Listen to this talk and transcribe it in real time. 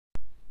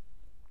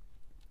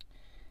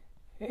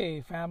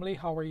Hey family,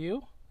 how are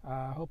you?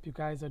 I hope you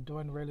guys are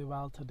doing really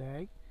well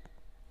today.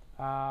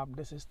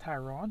 This is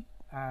Tyrone,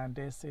 and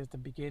this is the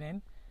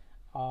beginning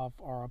of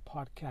our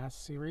podcast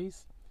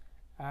series.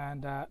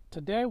 And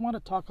today I want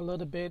to talk a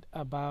little bit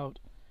about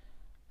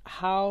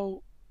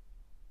how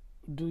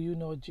do you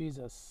know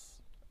Jesus,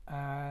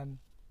 and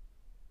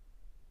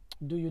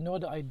do you know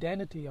the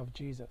identity of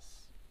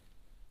Jesus?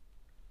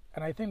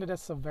 And I think that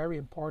that's a very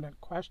important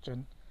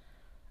question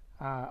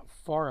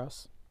for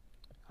us,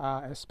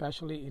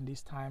 especially in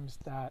these times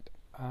that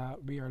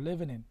we are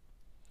living in.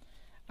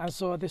 And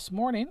so this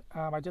morning,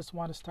 I just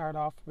want to start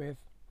off with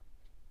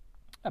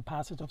a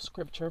passage of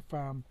scripture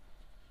from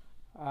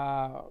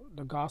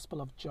the Gospel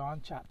of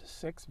John, chapter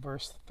 6,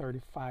 verse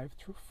 35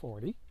 through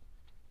 40.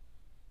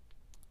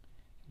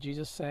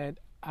 Jesus said,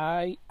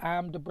 I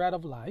am the bread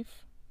of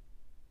life.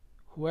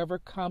 Whoever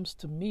comes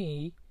to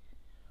me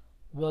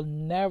will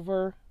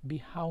never be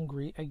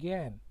hungry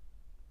again.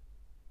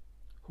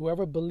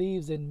 Whoever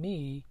believes in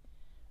me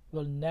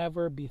will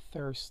never be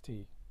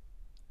thirsty.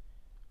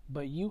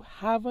 But you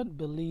haven't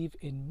believed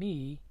in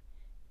me,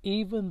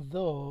 even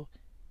though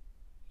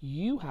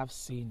you have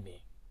seen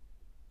me.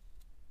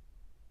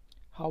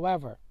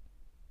 However,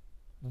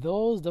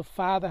 those the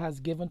Father has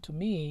given to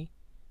me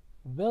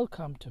will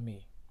come to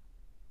me,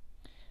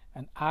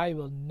 and I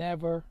will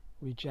never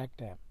reject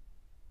them.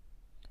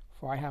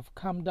 For I have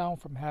come down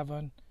from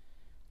heaven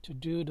to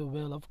do the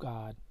will of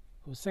God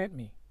who sent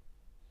me,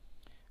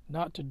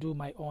 not to do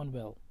my own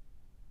will.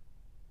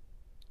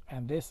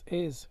 And this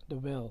is the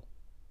will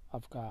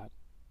of God,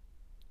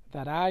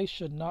 that I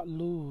should not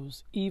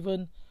lose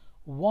even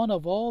one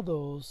of all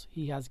those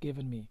he has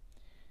given me,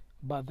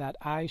 but that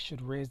I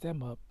should raise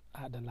them up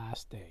at the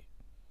last day.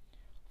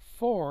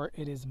 For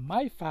it is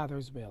my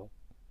Father's will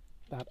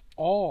that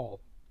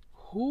all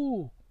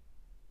who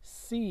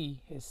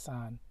see his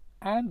Son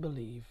and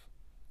believe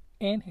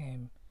in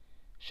him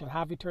shall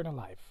have eternal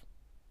life.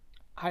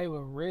 I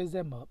will raise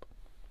them up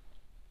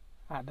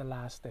at the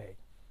last day.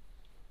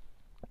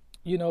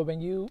 You know, when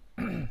you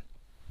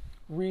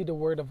read the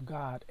Word of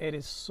God, it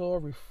is so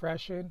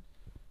refreshing.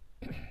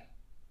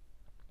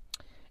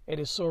 It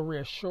is so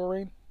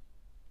reassuring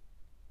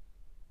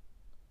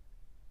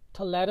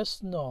to let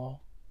us know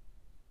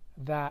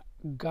that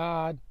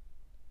God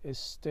is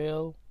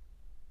still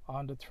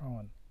on the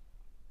throne,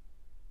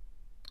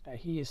 that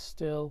he is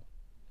still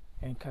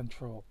in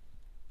control.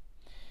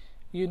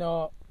 You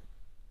know,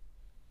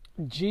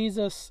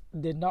 Jesus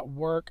did not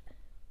work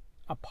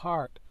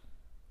apart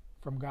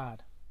from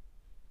God.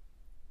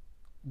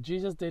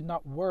 Jesus did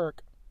not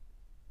work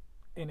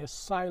in a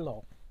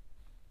silo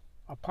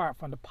apart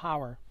from the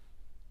power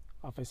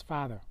of his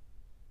Father.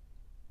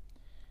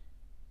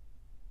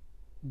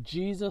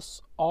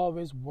 Jesus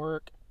always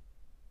worked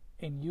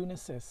in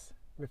unison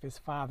with his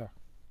Father.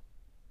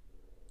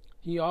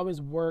 He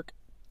always worked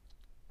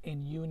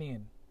in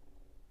union.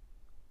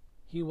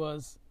 He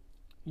was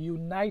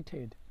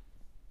united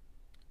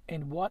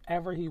in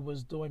whatever he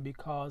was doing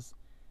because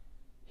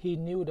he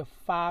knew the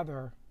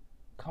Father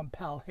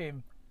compelled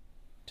him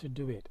to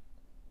do it.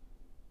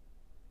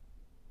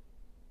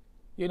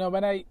 You know,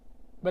 when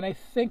I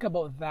think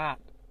about that,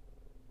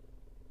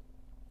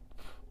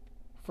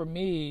 for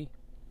me,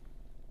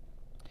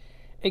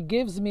 it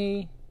gives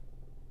me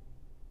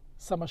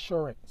some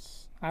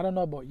assurance. I don't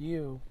know about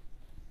you,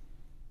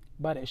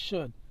 but it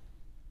should.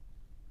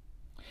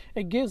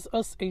 It gives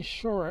us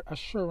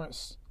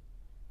assurance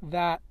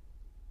that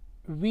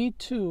we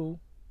too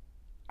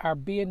are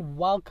being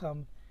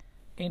welcomed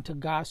into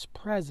God's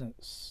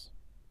presence,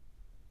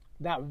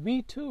 that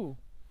we too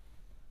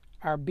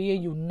are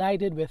being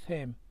united with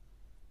him.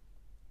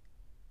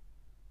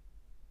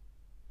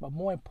 But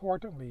more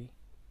importantly,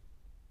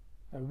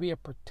 that we are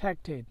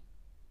protected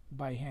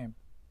by him.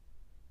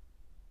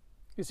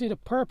 You see, the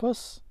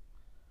purpose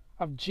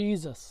of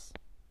Jesus,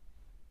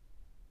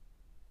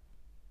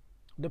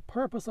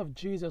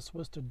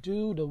 was to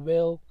do the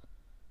will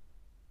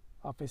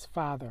of his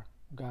Father,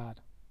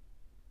 God.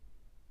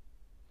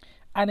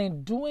 And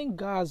in doing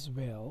God's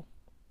will,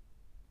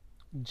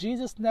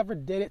 Jesus never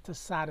did it to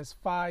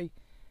satisfy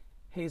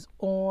his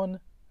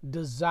own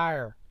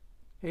desire,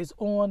 his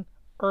own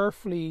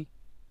earthly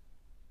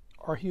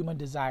or human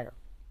desire.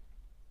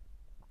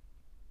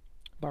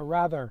 But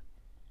rather,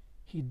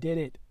 he did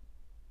it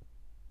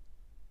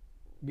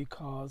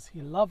because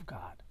he loved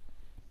God.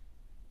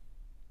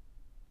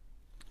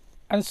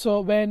 And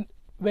so when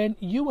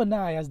you and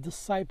I, as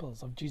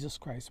disciples of Jesus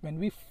Christ, when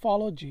we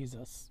follow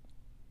Jesus,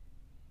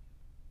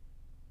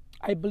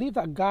 I believe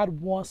that God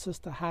wants us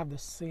to have the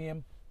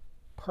same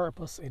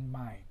purpose in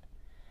mind.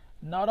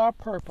 Not our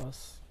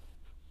purpose,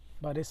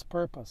 but his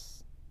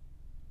purpose.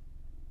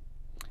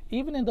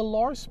 Even in the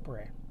Lord's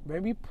Prayer,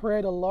 when we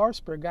pray the Lord's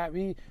Prayer, God,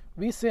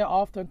 we say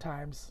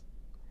oftentimes,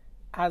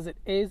 as it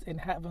is in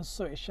heaven,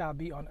 so it shall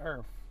be on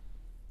earth.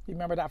 You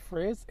remember that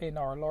phrase in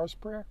our Lord's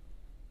Prayer?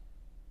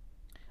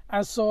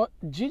 And so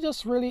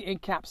Jesus really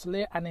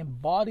encapsulated and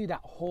embodied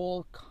that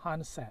whole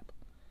concept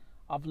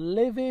of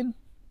living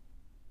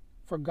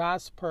for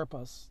God's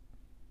purpose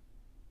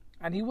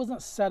And he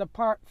wasn't set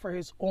apart for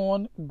his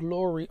own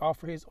glory or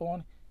for his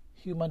own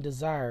human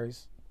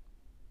desires,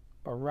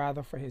 but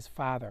rather for his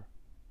Father.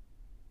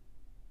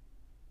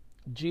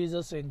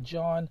 Jesus in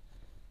John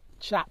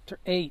chapter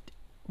 8,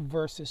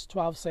 verses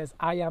 12 says,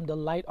 I am the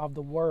light of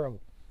the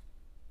world.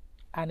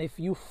 And if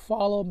you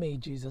follow me,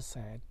 Jesus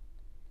said,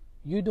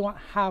 you don't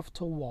have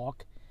to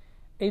walk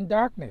in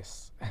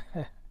darkness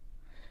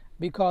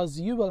because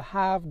you will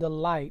have the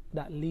light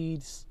that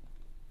leads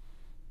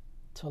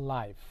to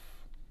life.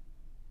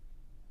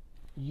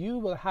 You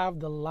will have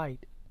the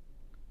light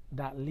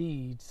that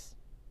leads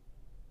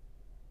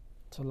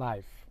to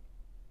life.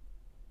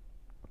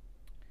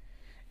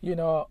 You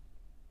know,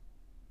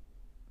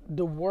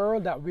 the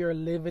world that we are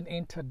living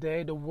in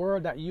today, the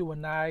world that you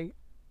and I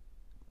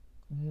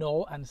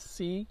know and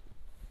see,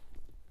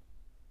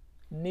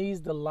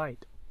 needs the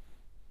light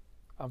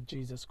of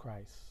Jesus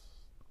Christ.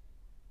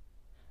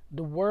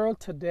 The world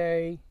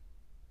today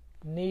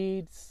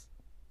needs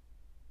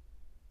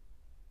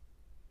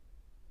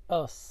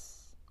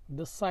us,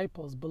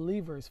 disciples,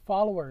 believers,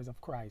 followers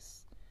of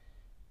Christ,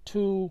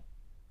 to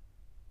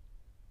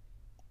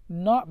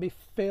not be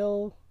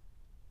filled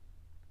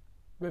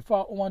with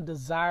our own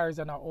desires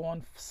and our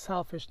own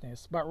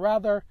selfishness, but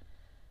rather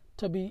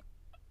to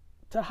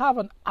have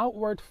an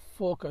outward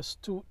focus,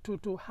 to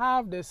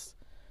have this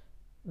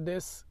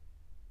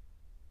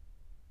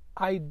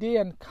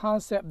idea and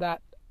concept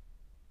that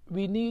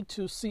we need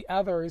to see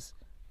others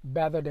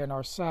better than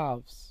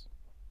ourselves.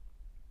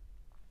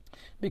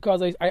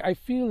 Because I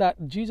feel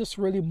that Jesus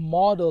really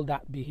modeled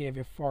that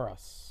behavior for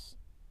us.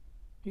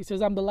 He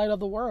says, I'm the light of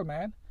the world,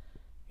 man.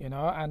 You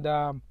know,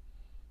 and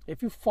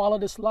if you follow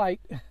this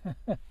light,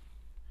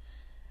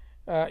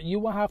 you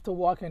won't have to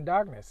walk in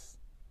darkness.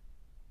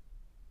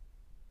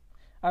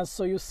 And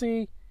so you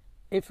see,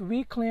 if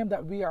we claim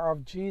that we are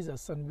of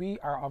Jesus and we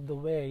are of the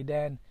way,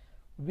 then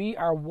we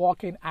are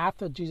walking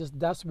after Jesus.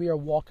 Thus, we are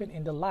walking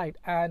in the light.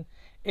 And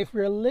if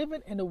we're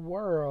living in a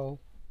world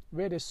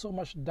where there's so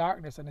much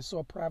darkness and it's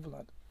so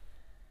prevalent,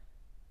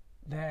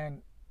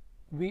 then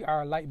we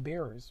are light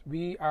bearers.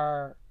 We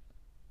are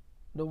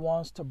the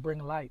ones to bring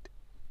light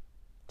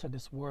to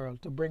this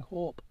world, to bring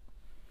hope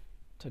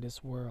to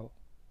this world.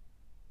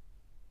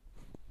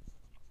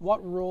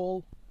 What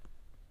role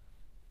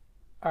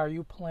are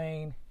you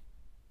playing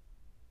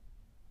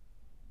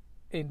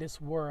in this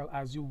world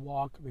as you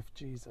walk with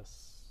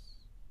Jesus?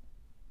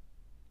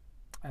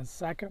 And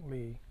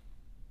secondly,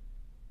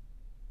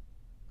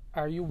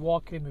 are you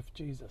walking with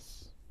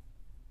Jesus?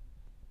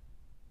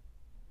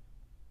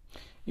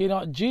 You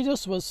know,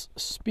 Jesus was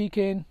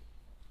speaking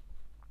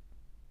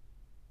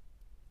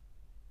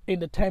in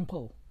the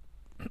temple.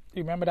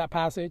 You remember that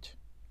passage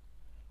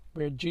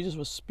where Jesus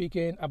was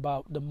speaking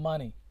about the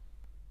money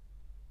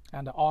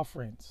and the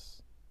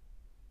offerings,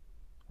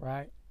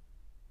 right?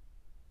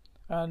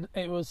 And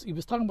he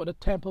was talking about the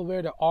temple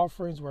where the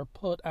offerings were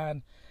put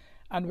and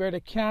where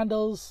the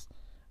candles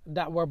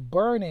that were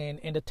burning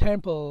in the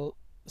temple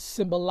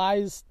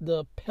symbolized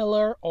the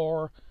pillar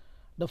or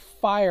the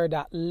fire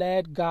that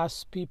led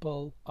God's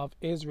people of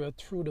Israel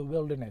through the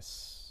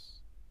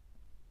wilderness.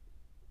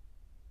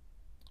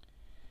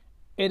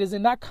 It is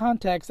in that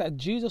context that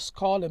Jesus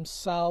called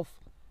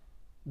himself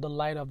the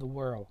light of the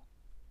world.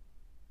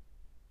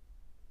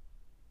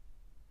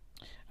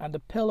 And the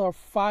pillar of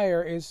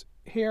fire is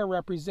here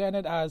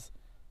represented as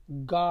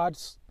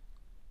God's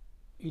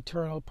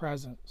eternal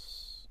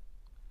presence,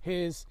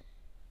 his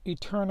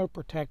eternal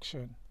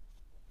protection,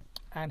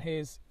 and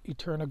his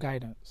eternal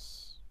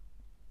guidance.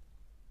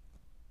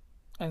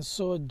 And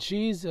so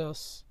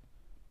Jesus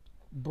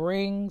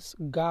brings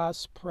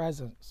God's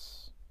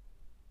presence.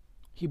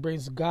 He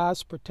brings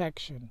God's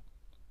protection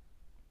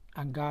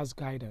and God's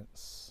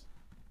guidance.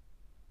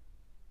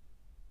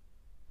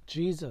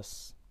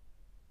 Jesus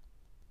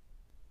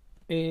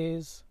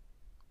is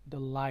the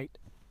light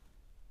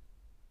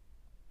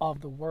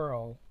of the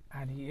world,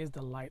 and he is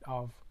the light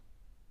of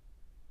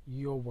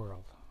your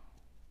world.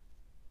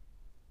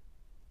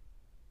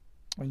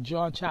 In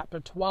John chapter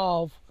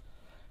 12,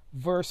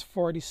 verse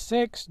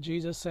 46,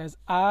 Jesus says,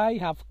 I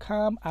have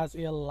come as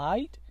a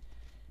light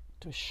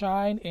to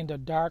shine in the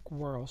dark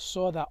world,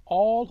 so that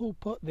all who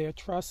put their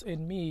trust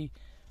in me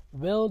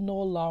will no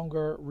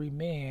longer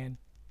remain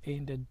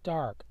in the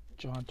dark.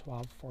 John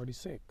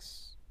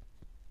 12:46.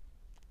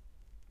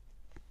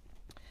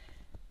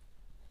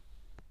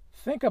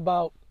 Think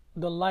about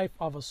the life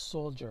of a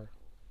soldier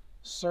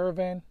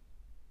serving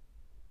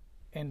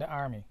in the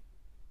army,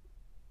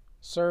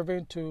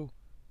 serving to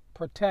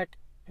protect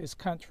his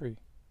country.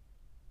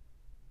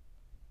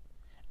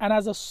 And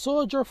as a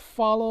soldier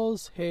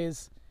follows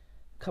his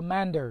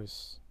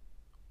commanders,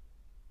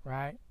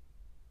 right?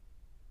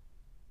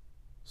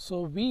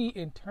 So we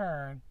in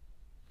turn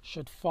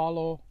should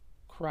follow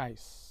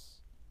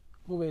Christ,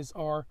 who is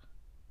our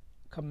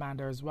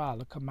commander as well,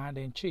 the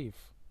commander in chief.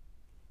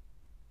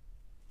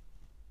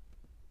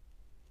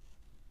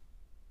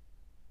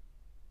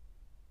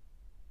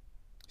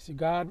 See,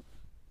 God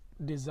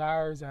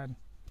desires and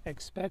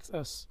expects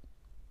us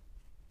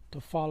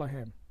to follow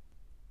him.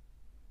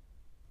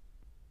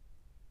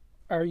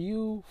 Are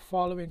you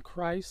following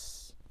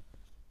Christ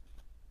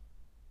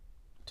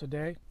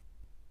today?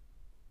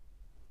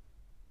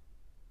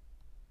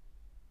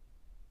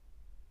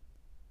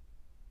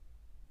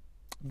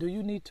 Do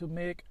you need to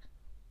make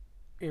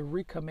a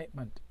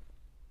recommitment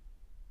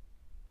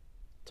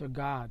to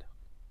God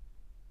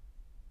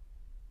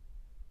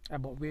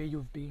about where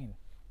you've been,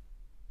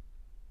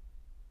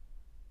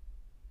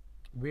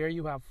 where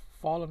you have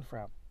fallen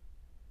from?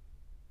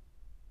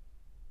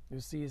 You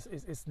see,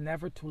 it's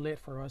never too late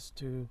for us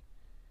to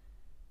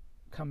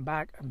come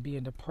back and be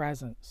in the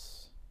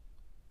presence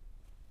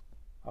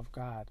of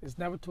God. It's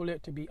never too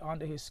late to be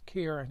under His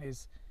care and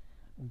His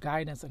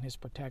guidance and His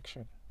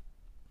protection.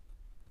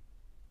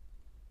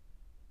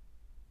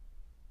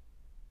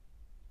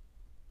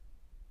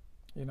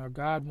 You know,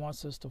 God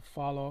wants us to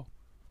follow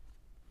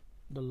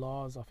the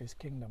laws of His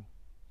kingdom.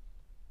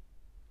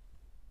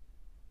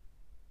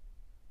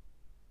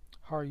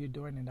 How are you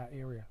doing in that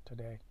area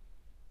today?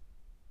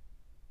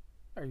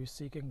 Are you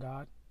seeking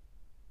God?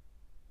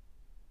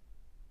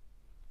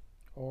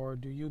 Or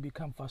do you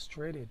become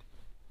frustrated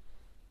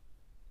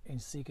in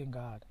seeking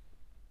God?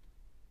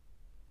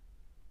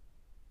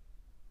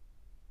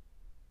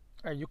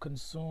 Are you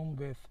consumed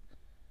with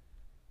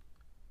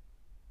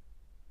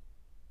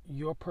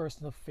your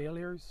personal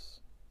failures?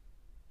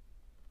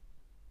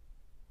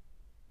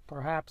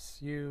 Perhaps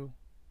you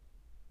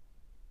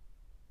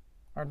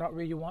are not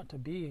where you want to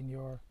be in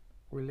your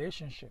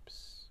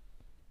relationships.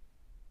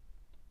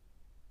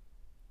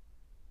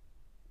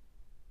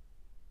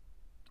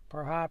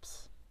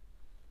 Perhaps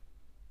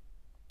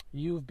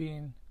you've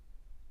been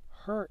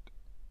hurt,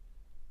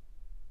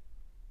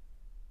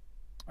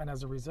 and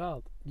as a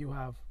result, you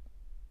have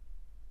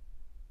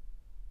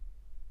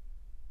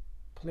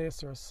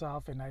placed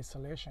yourself in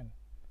isolation.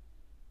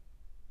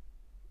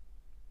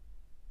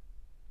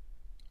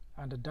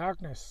 And the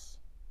darkness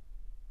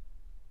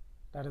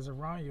that is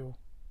around you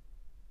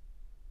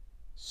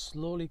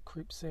slowly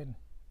creeps in.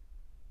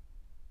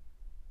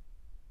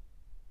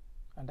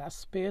 And that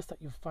space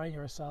that you find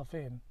yourself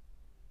in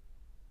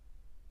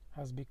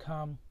has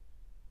become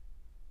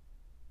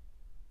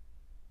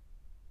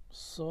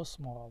so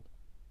small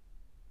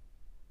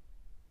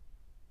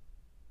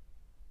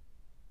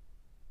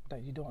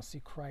that you don't see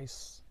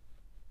Christ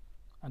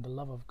and the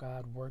love of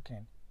God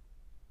working.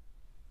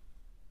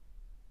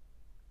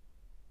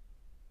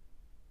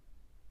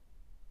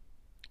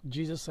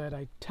 Jesus said,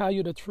 I tell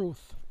you the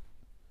truth.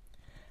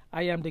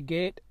 I am the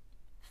gate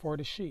for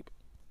the sheep.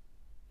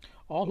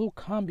 All who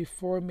come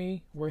before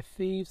me were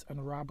thieves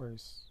and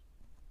robbers,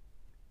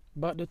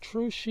 but the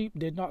true sheep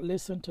did not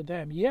listen to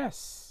them.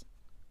 Yes,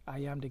 I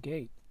am the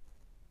gate.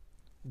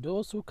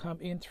 Those who come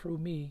in through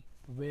me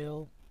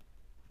will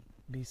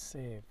be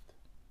saved.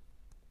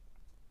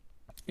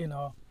 You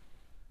know,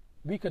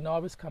 we can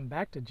always come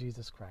back to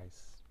Jesus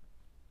Christ.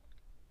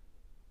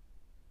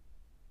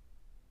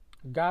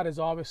 God is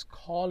always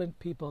calling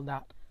people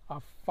that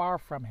are far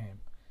from Him.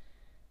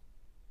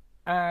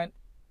 And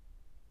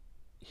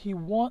He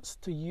wants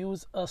to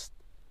use us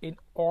in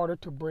order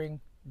to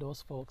bring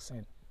those folks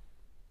in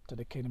to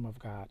the kingdom of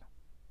God.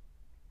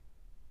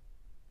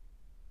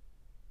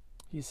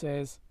 He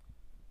says,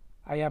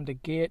 I am the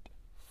gate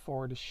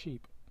for the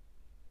sheep.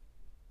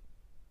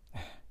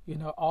 You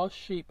know, all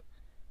sheep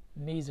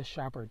needs a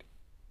shepherd.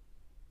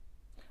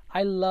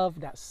 I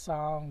love that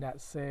song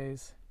that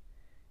says,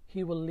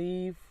 He will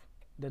leave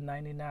the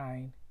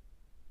 99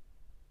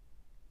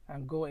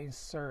 and go in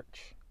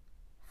search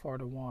for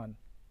the one.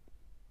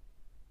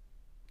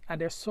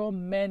 And there's so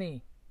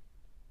many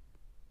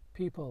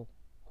people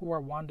who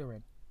are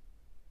wandering.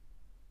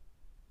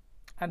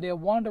 And they're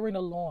wandering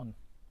alone.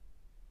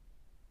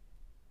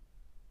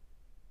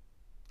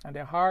 And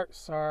their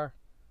hearts are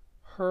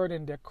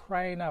hurting, they're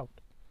crying out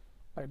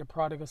like the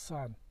prodigal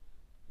son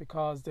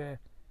because they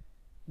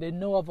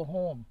know of a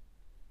home.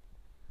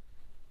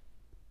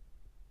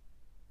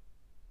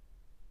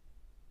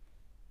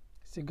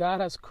 See, God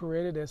has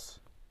created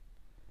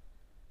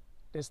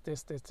this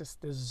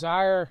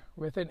desire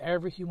within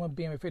every human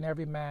being, within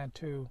every man,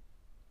 to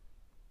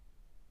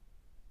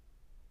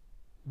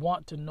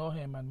want to know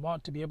Him and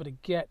want to be able to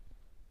get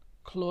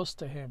close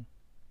to Him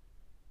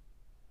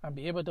and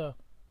be able to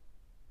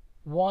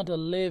want to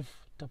live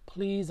to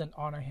please and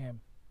honor Him.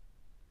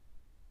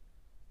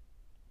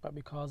 But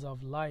because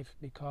of life,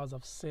 because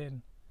of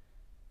sin,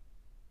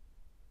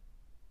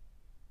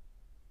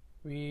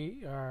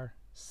 we are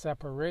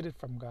separated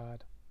from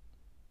God.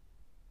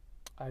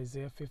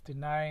 Isaiah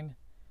 59,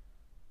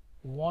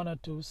 1 or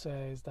 2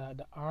 says that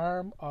the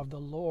arm of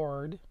the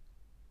Lord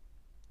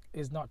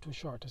is not too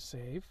short to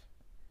save,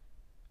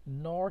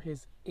 nor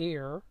His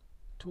ear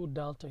too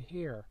dull to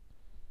hear,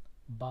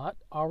 but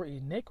our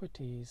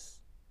iniquities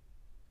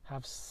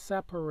have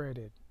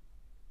separated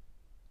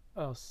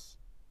us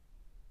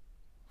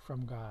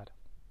from God.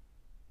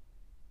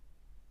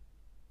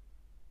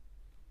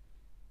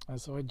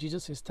 And so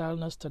Jesus is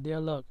telling us today,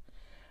 look,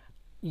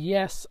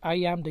 yes, I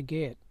am the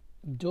gate.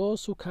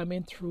 Those who come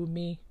in through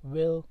me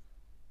will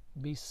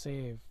be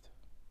saved.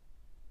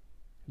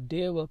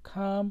 They will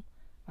come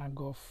and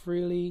go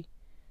freely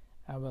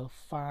and will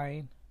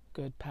find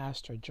good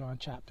pasture. John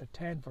chapter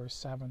 10, verse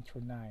 7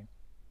 through 9.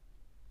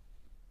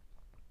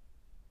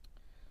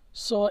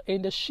 So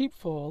in the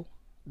sheepfold,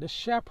 the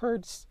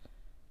shepherds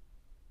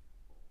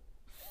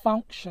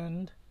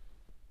functioned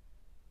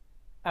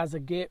as a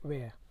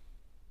gateway,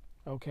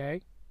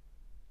 okay,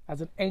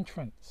 as an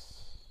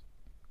entrance.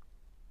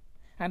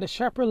 And the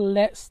shepherd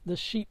lets the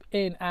sheep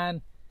in,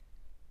 and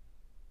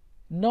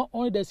not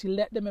only does he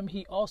let them in,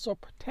 he also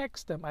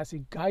protects them as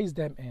he guides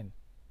them in.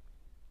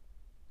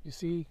 You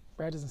see,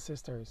 brothers and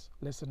sisters,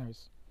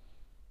 listeners,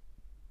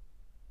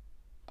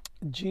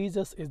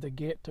 Jesus is the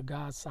gate to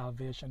God's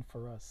salvation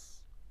for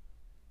us.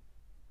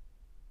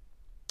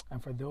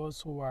 And for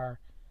those who are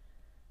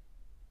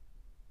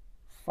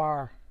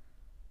far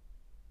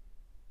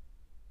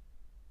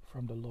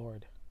from the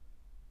Lord.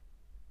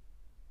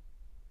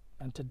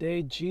 And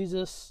today,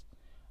 Jesus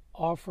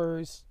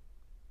offers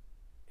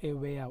a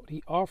way out.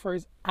 He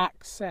offers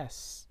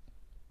access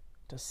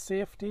to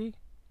safety,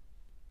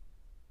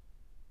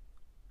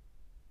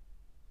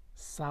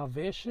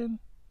 salvation,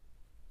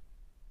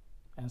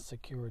 and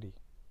security.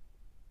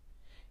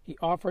 He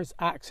offers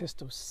access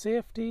to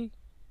safety,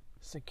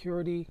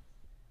 security,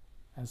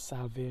 and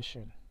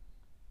salvation.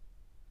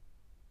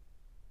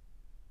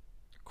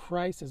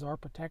 Christ is our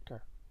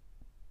protector.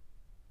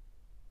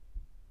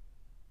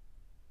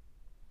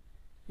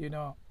 You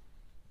know,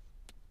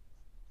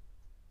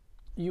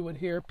 you would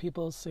hear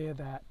people say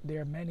that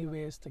there are many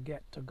ways to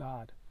get to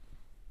God.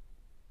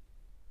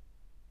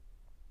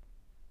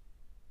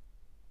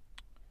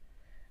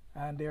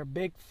 And there are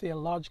big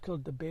theological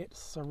debates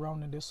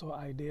surrounding this whole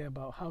idea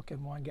about how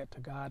can one get to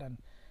God, and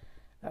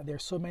that there are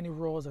so many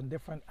roads and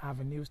different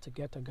avenues to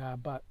get to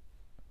God. But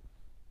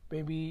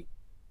when we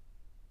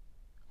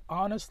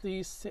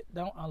honestly sit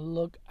down and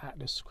look at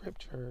the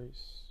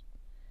scriptures,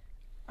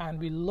 and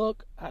we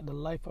look at the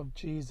life of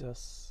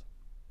Jesus,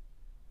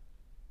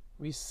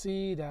 we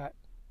see that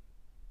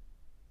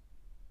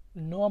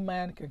no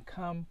man can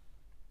come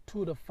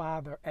to the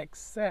Father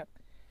except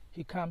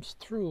he comes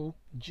through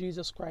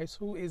Jesus Christ,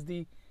 who is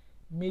the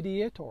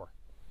mediator.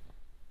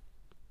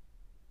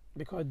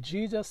 Because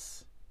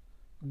Jesus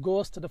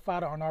goes to the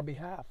Father on our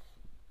behalf.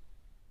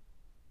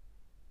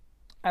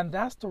 And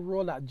that's the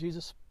role that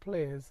Jesus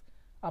plays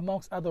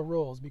amongst other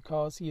roles,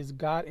 because he is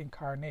God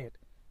incarnate,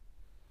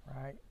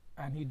 right?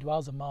 And he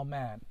dwells among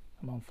man,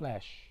 among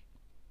flesh.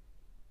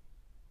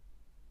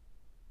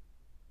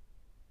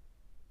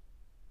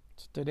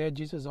 So today,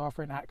 Jesus is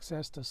offering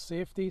access to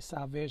safety,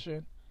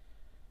 salvation,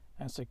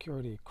 and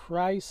security.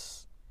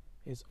 Christ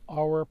is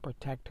our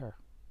protector.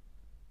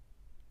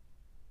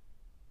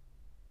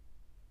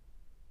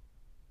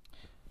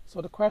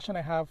 So the question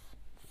I have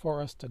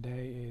for us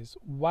today is,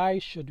 why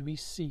should we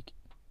seek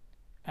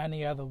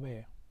any other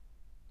way?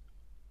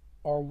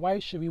 Or why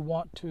should we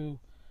want to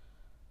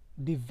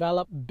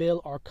develop,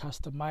 build, or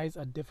customize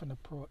a different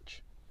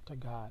approach to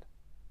God?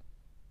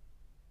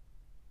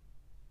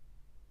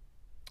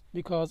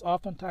 Because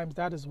oftentimes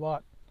that is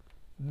what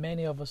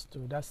many of us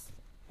do. That's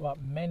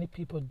what many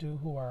people do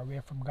who are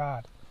away from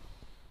God.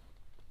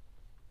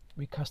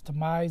 We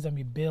customize and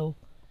we build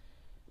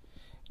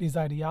these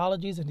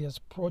ideologies and these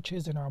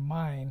approaches in our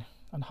mind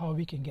on how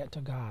we can get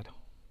to God.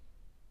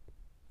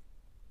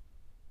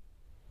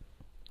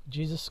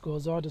 Jesus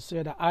goes on to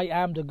say that I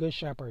am the good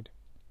shepherd.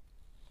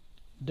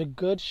 The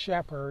good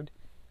shepherd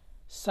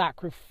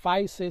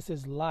sacrifices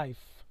his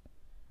life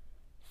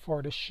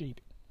for the sheep.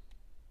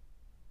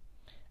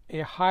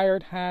 A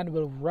hired hand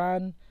will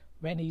run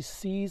when he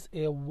sees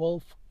a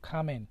wolf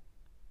coming.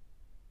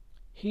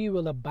 He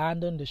will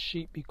abandon the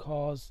sheep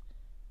because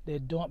they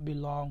don't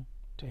belong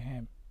to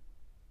him.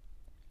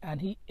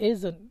 And he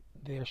isn't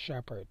their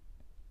shepherd.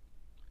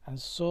 And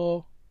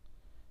so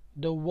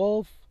the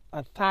wolf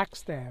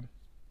attacks them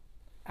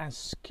and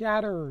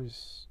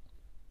scatters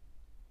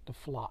the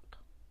flock.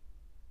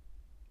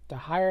 The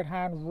hired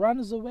hand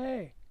runs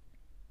away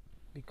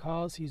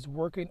because he's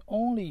working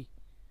only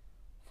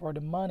for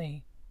the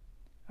money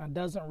and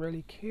doesn't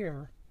really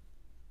care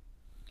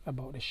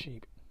about the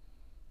sheep.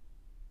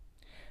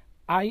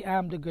 I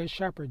am the good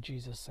shepherd,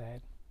 Jesus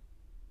said.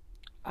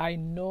 I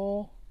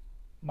know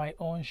my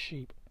own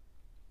sheep,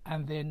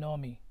 and they know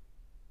me,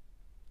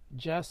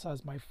 just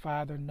as my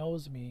Father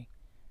knows me,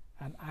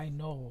 and I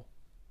know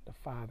the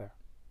Father.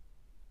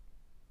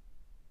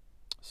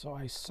 So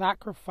I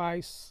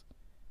sacrifice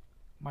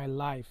my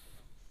life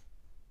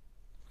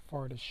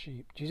for the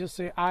sheep. Jesus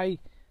said, I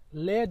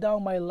lay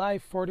down my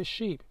life for the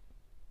sheep.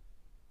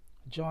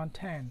 John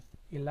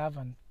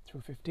 10:11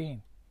 through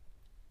 15.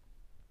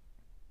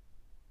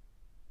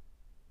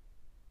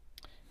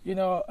 You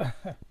know,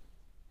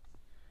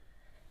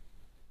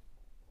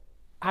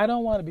 I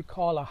don't want to be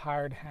called a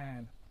hired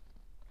hand.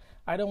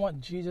 I don't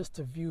want Jesus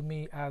to view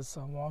me as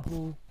someone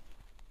who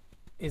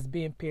is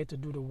being paid to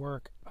do the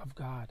work of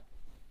God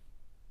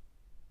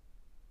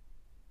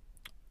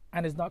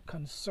and is not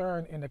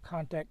concerned in the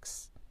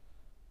context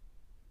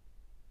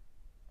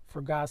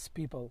for God's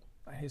people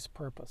and his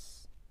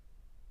purpose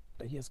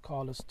that he has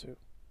called us to.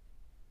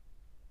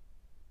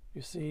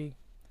 You see,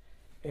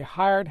 A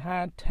hired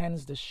hand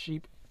tends the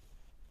sheep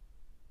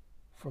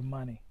for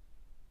money,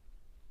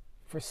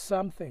 for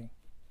something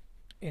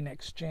in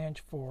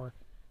exchange for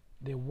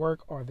their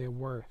work or their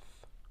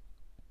worth.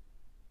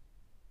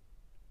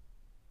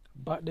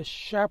 But the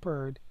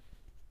shepherd,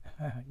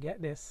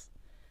 get this,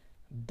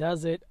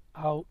 does it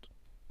out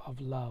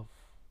of love.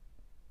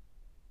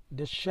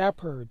 The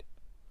shepherd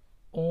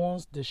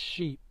owns the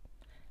sheep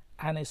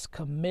and is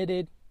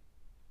committed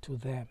to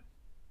them.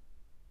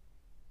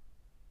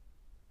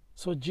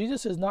 So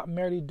Jesus is not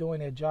merely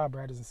doing a job,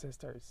 brothers and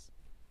sisters.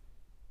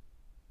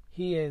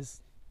 He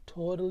is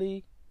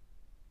totally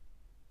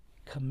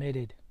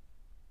committed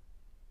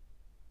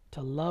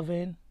to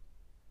loving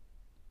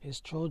his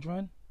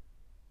children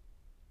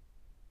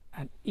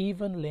and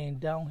even laying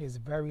down his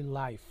very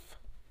life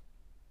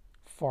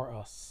for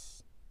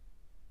us.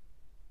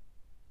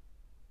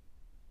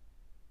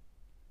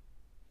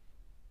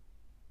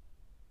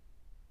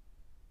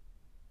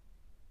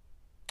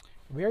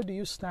 Where do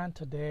you stand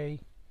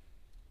today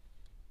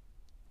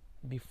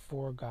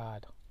before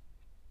God?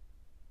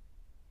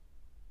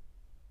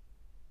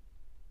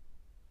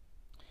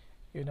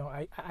 You know,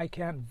 I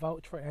can't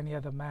vouch for any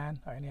other man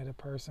or any other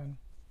person.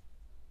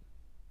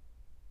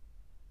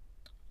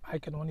 I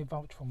can only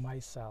vouch for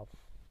myself,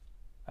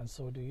 and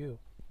so do you.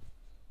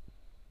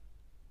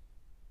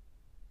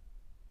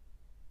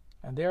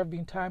 And there have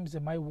been times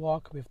in my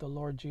walk with the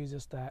Lord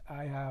Jesus that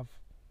I have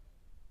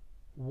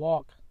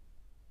walked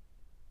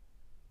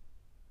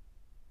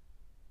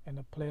in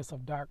a place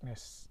of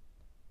darkness.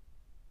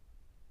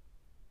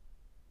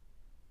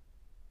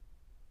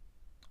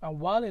 And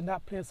while in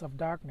that place of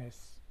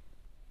darkness,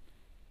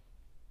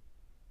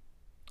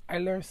 I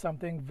learned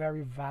something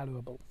very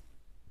valuable.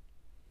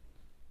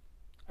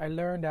 I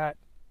learned that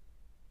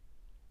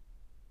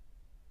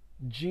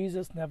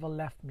Jesus never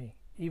left me,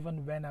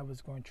 even when I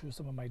was going through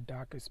some of my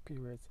darkest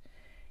periods,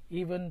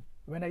 even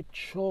when I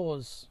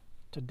chose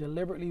to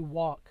deliberately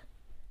walk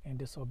in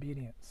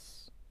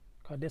disobedience.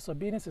 Because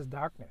disobedience is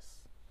darkness.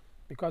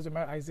 Because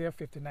remember, Isaiah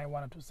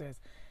 59:1-2 says,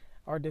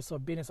 our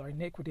disobedience, our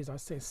iniquities, our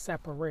sins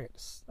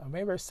separates. And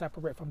when we're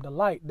separate from the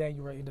light, then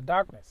you are in the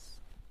darkness.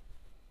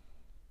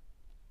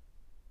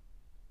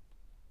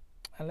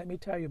 And let me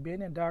tell you,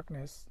 being in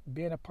darkness,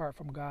 being apart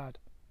from God,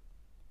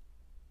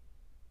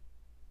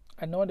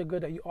 and knowing the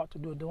good that you ought to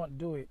do and don't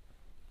do it,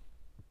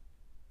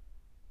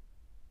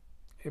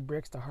 it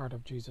breaks the heart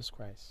of Jesus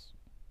Christ.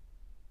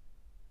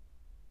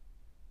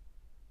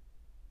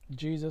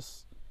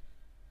 Jesus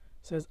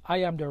says, I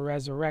am the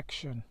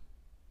resurrection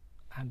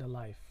and the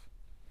life.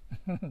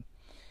 And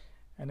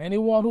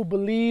anyone who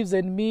believes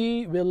in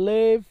me will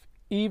live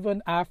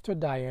even after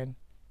dying.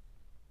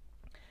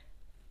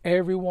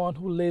 Everyone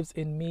who lives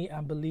in me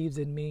and believes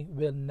in me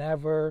will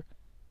never,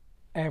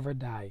 ever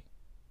die.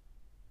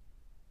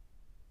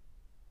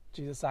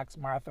 Jesus asked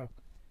Martha,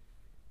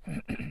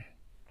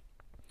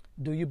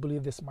 do you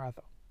believe this,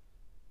 Martha?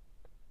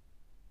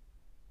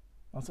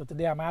 And so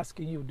today I'm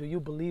asking you, do you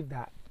believe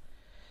that?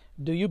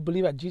 Do you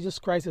believe that Jesus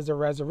Christ is the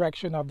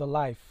resurrection of the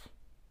life?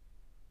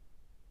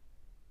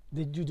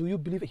 Do you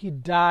believe that he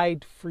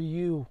died for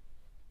you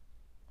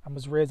and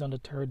was raised on the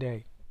third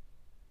day?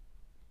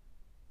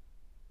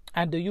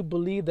 And do you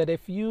believe that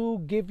if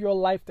you give your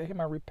life to him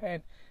and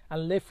repent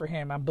and live for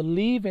him and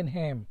believe in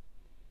him,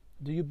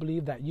 do you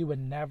believe that you will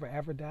never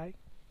ever die?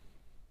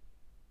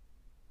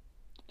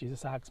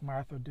 Jesus asked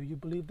Martha, do you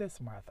believe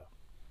this, Martha?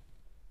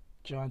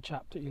 John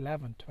chapter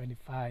 11,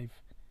 25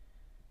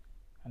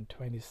 and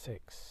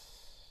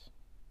 26.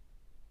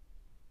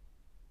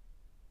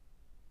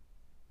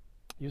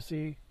 You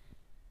see,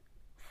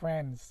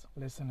 friends,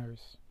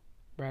 listeners,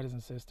 brothers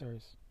and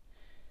sisters,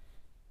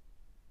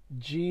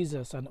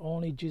 Jesus and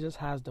only Jesus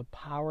has the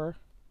power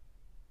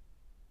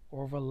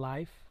over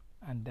life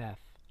and death,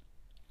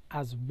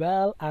 as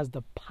well as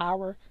the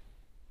power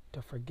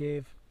to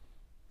forgive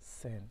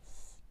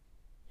sins.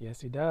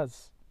 Yes, he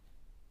does.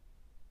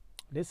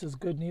 This is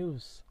good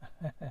news.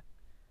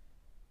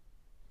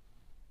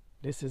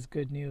 This is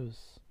good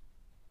news.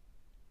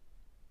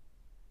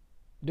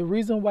 The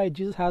reason why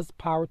Jesus has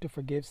power to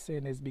forgive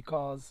sin is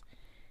because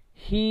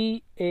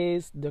he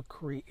is the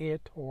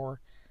creator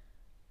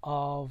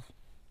of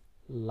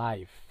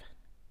life.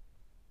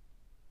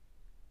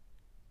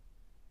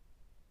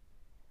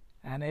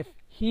 And if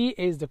he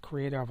is the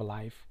creator of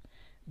life,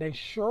 then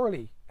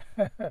surely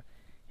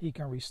he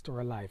can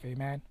restore life.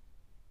 Amen.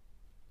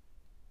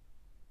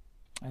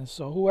 And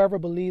so whoever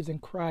believes in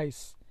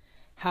Christ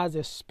has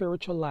a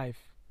spiritual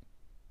life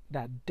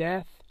that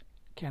death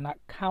cannot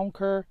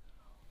conquer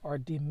or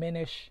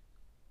diminish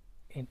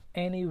in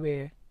any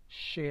way,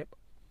 shape,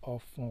 or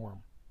form.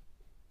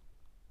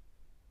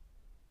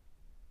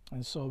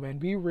 And so when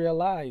we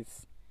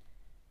realize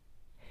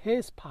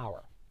his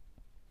power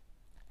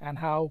and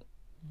how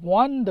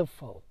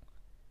wonderful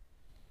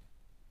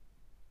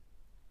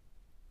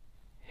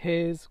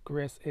his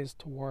grace is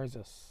towards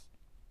us,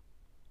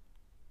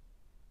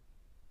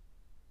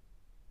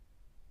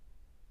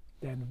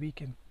 then we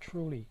can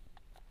truly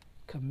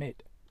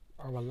commit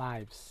our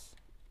lives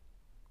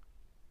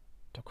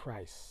to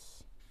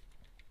Christ.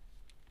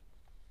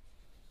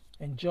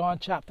 In John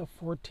chapter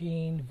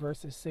 14,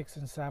 verses 6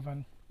 and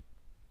 7,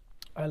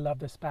 I love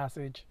this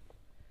passage.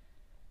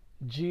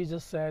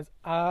 Jesus says,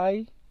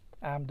 I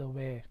am the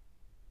way,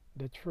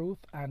 the truth,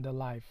 and the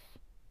life.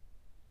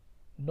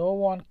 No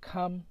one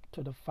come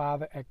to the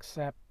Father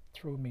except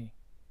through me.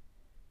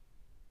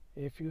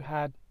 If you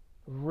had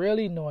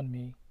really known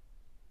me,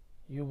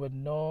 you would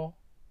know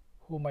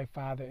who my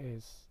Father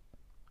is.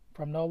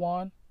 From now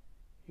on,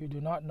 you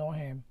do not know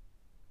him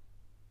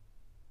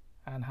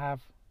and have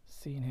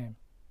seen him.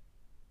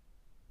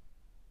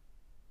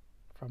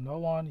 From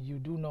now on, you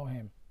do know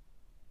him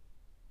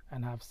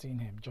and have seen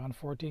him. John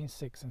 14,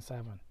 6 and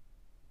 7.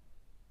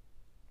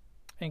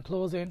 In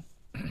closing,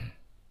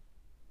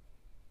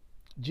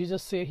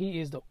 Jesus said he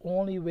is the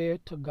only way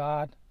to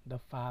God the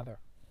Father.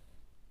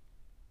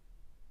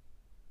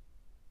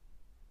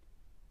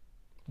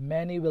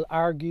 Many will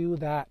argue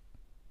that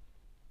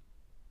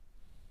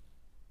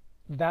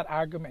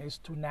argument is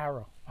too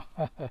narrow,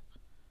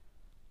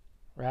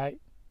 right?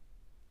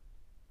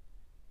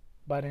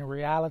 But in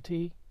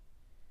reality,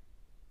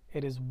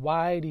 it is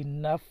wide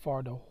enough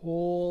for the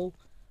whole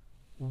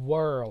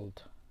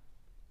world.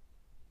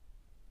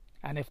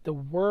 And if the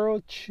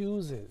world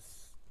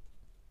chooses,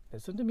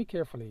 listen to me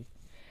carefully,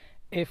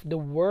 if the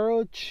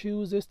world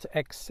chooses to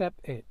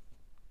accept it,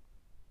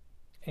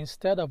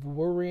 instead of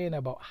worrying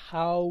about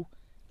how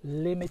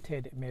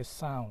limited it may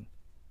sound,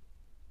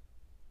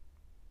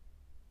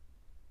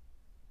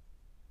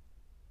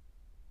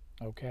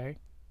 okay,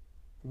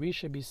 we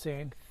should be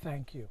saying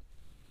thank you.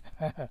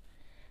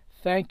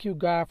 Thank you,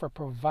 God, for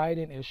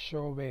providing a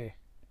sure way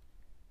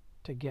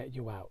to get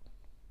you out.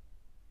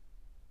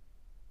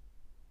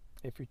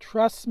 If you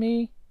trust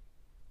me,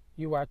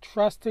 you are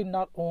trusting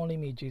not only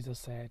me, Jesus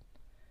said,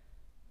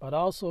 but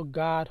also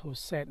God who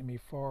sent me.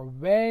 For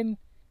when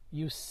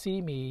you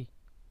see me,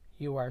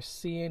 you are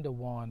seeing the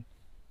one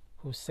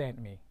who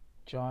sent me.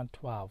 John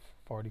 12,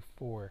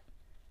 44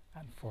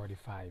 and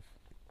 45.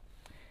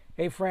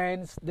 Hey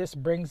friends, this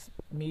brings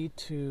me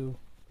to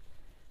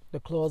the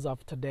close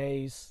of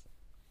today's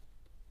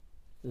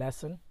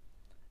lesson.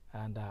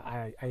 And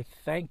I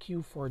thank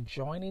you for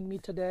joining me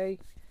today.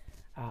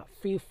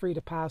 Feel free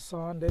to pass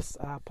on this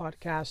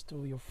podcast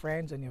to your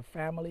friends and your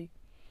family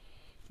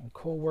and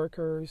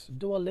co-workers.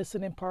 Do a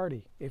listening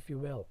party, if you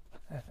will.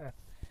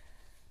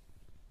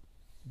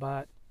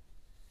 But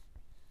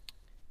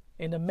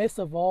in the midst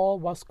of all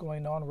what's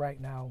going on right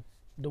now,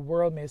 the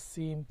world may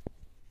seem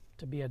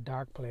to be a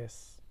dark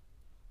place.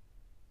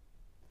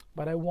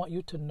 But I want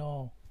you to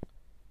know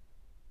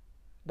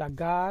that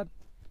God,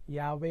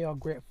 Yahweh, our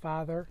great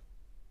Father,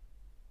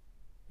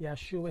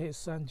 Yeshua, his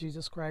Son,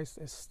 Jesus Christ,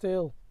 is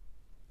still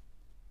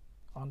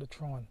on the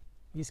throne.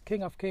 He's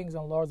King of Kings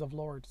and Lord of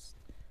Lords,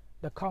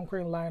 the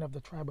conquering Lion of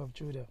the tribe of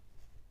Judah.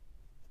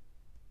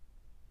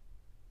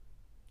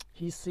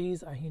 He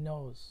sees and he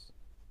knows.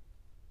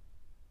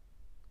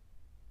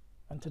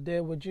 And today,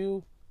 would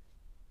you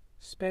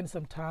spend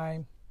some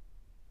time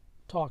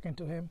talking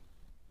to him,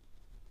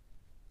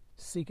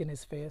 seeking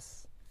his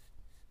face?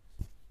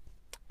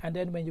 And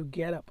then when you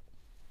get up,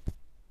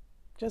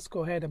 just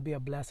go ahead and be a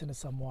blessing to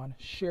someone.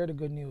 Share the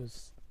good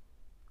news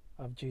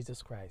of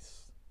Jesus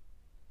Christ.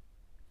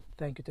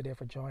 Thank you today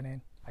for joining.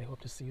 I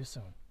hope to see you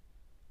soon.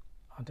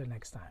 Until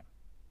next time,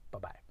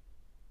 bye-bye.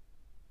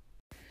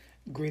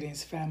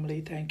 Greetings,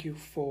 family. Thank you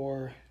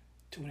for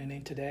tuning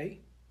in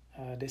today.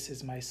 This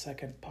is my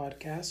second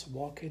podcast,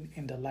 Walking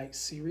in the Light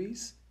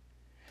series.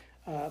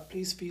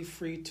 Please feel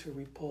free to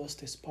repost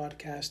this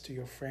podcast to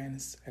your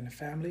friends and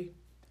family.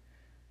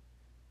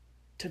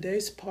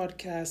 Today's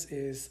podcast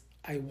is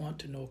I Want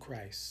to Know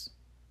Christ.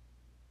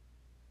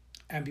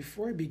 And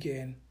before I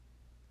begin,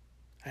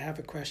 I have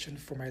a question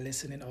for my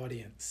listening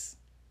audience.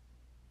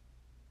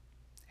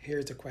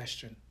 Here's the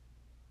question.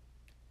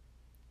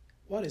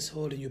 What is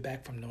holding you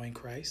back from knowing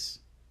Christ?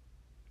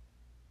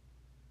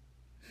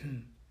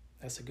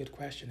 That's a good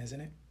question,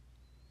 isn't it?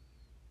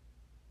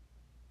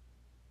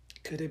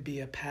 Could it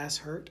be a past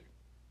hurt?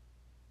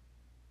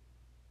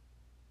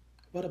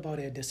 What about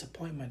a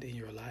disappointment in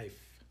your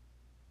life?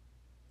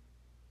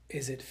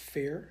 Is it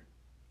fear?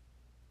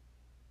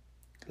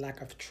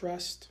 Lack of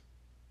trust?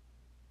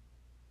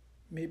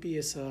 Maybe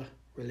it's a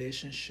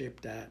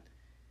relationship that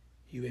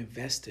you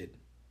invested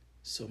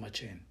so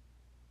much in.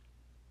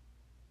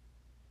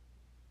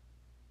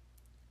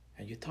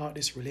 And you thought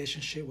this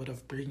relationship would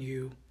have bring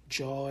you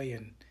joy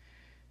and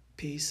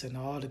peace and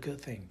all the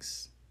good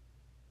things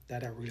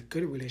that a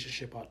good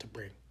relationship ought to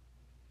bring.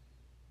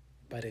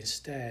 But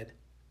instead,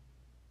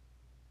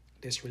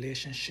 this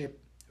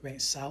relationship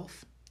went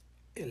south.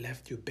 It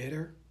left you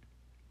bitter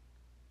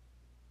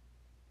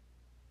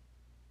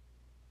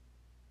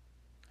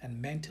and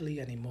mentally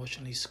and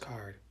emotionally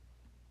scarred.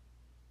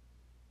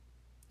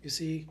 You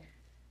see,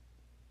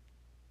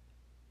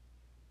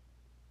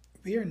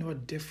 we are no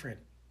different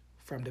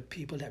from the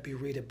people that we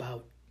read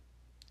about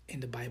in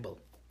the Bible.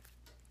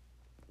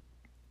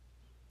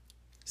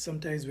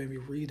 Sometimes when we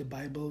read the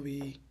Bible,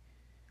 we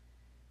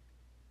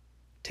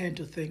tend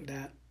to think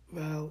that,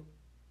 well,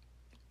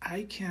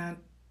 I can't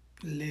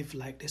live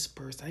like this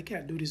person. I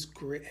can't do these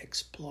great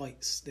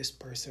exploits this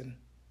person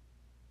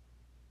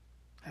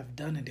have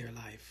done in their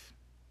life.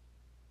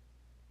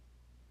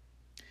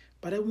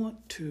 But I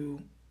want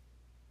to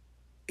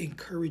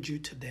encourage you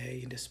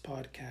today in this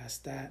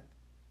podcast that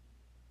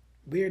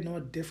we are no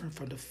different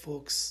from the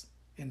folks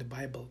in the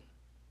Bible.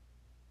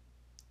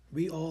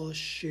 We all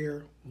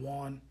share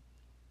one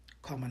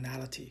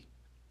commonality,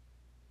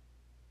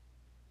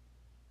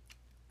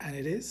 and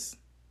it is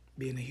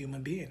being a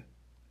human being.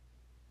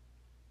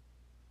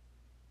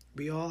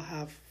 We all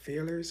have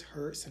failures,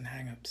 hurts, and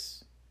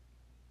hang-ups.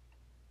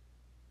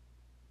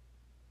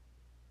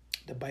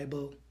 The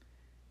Bible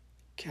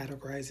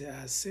categorizes it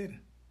as sin.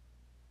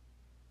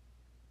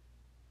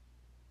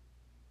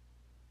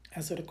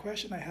 And so the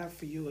question I have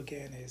for you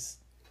again is,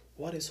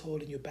 what is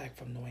holding you back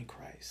from knowing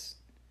Christ?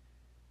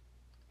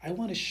 I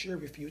want to share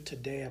with you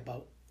today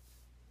about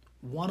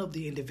one of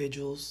the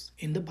individuals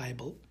in the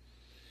Bible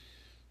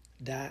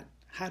that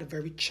had a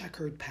very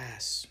checkered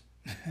past,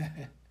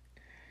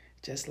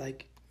 just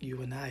like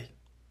you and I.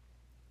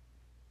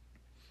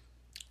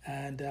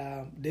 And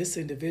this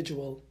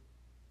individual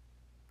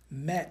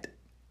met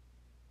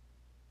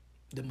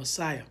the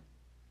Messiah.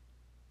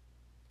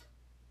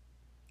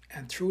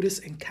 And through this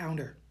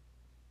encounter,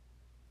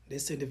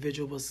 this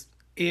individual was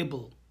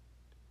able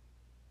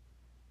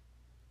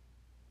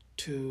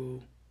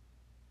to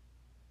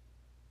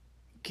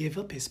give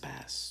up his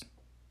past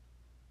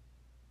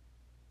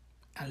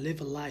and live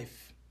a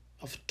life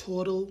of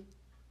total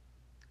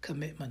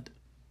commitment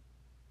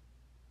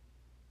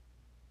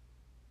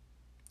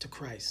to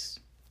Christ.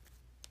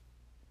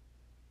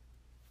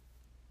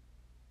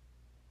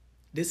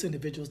 This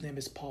individual's name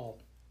is Paul.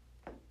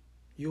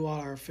 You all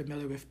are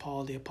familiar with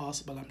Paul the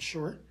Apostle, I'm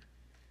sure.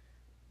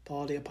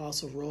 Paul the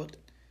Apostle wrote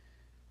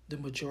the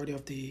majority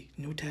of the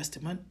New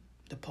Testament,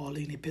 the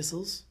Pauline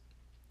epistles.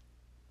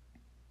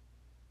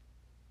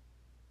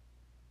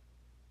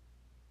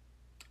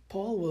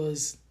 Paul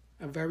was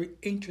a very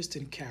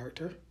interesting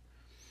character.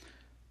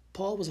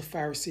 Paul was a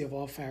Pharisee of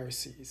all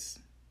Pharisees.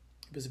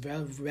 He was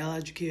very well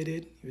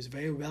educated. He was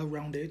very well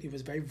rounded. He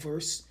was very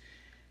versed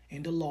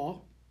in the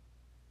law.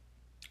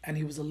 And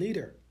he was a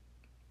leader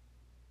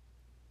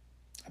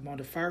among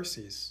the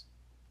Pharisees.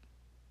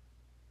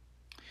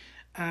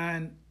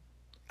 And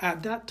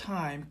at that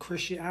time,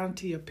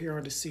 Christianity appeared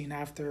on the scene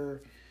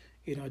after,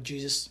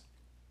 Jesus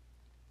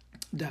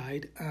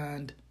died.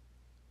 And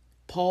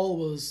Paul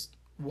was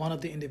one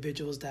of the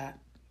individuals that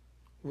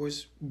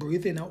was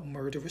breathing out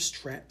murderous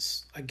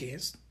threats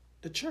against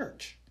the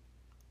church,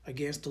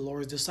 against the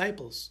Lord's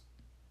disciples.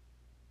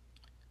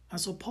 And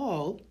so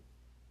Paul,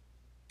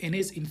 in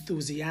his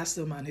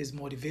enthusiasm and his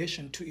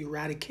motivation to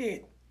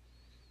eradicate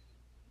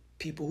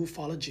people who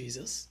follow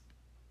Jesus,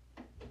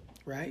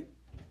 right?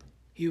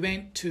 He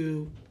went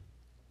to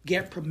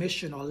get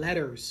permission or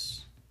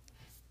letters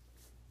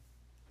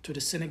to the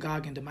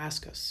synagogue in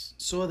Damascus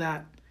so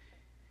that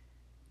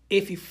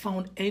if he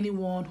found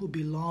anyone who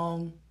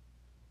belonged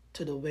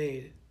to the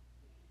way,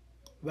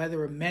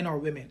 whether men or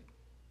women,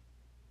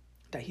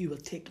 that he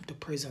would take them to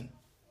prison.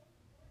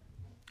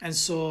 And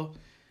so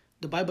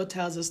the Bible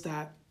tells us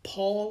that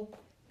Paul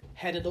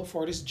headed out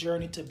for this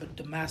journey to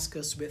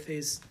Damascus with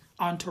his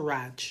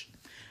entourage.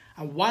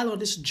 And while on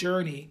this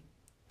journey,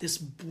 this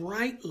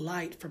bright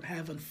light from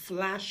heaven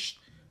flashed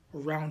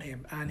around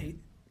him, and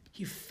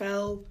he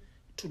fell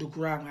to the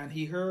ground, and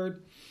he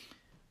heard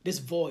this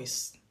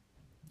voice,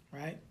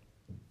 right?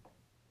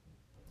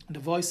 And the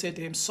voice said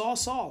to him, Saul,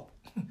 Saul,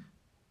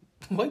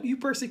 why do you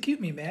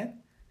persecute me, man?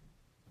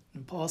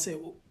 And Paul said,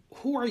 well,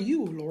 who are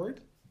you,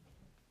 Lord?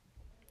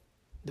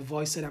 The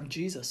voice said, I'm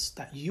Jesus,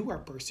 that you are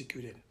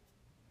persecuted.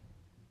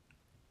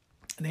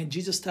 And then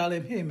Jesus told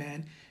him, hey,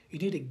 man, you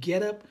need to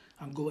get up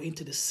and go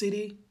into the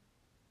city.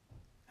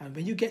 And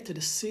when you get to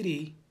the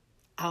city,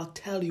 I'll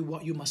tell you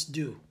what you must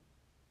do.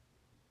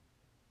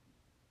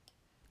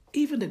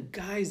 Even the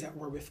guys that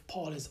were with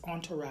Paul, his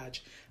entourage,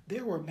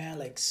 they were, man,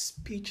 like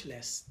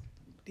speechless.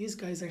 These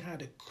guys ain't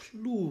had a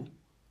clue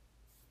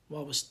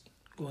what was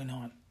going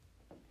on.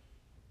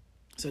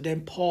 So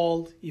then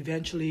Paul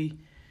eventually,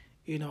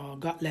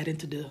 got led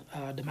into the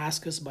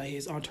Damascus by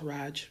his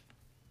entourage.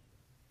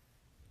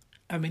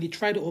 And when he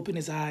tried to open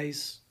his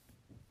eyes,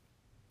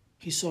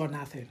 he saw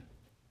nothing.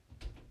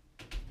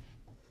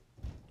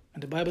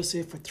 And the Bible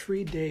says for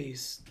 3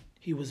 days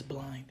he was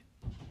blind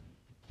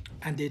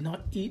and did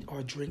not eat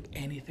or drink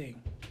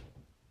anything.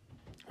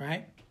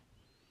 Right?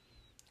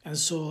 And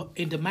so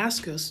in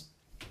Damascus,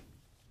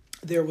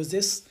 there was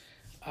this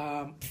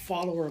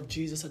follower of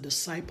Jesus, a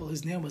disciple.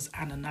 His name was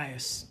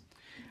Ananias.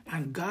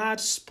 And God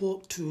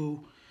spoke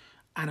to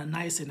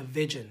Ananias in a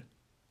vision,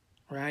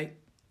 right?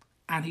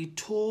 And he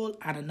told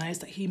Ananias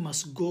that he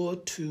must go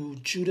to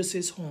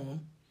Judas's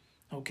home,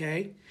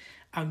 okay?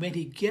 And when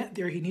he get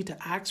there, he need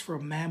to ask for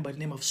a man by the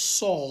name of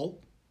Saul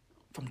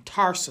from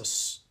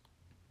Tarsus,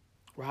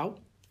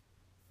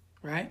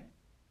 right?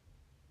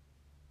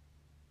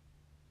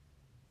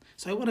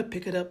 So I want to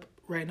pick it up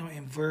right now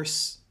in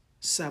verse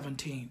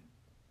 17.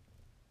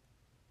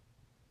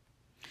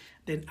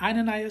 Then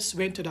Ananias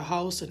went to the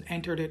house and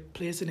entered it,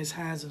 placing his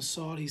hands on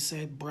Saul. He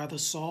said, Brother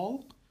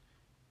Saul,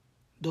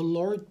 the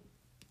Lord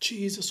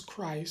Jesus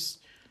Christ,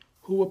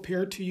 who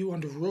appeared to you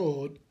on the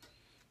road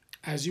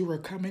as you were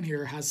coming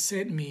here, has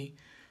sent me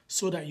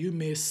so that you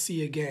may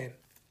see again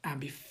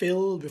and be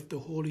filled with the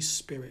Holy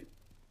Spirit.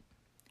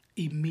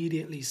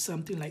 Immediately,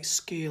 something like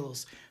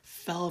scales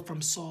fell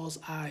from Saul's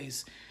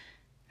eyes,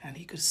 and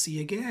he could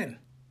see again.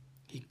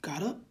 He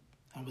got up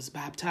and was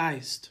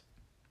baptized.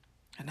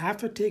 And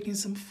after taking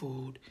some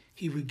food,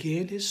 he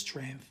regained his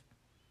strength.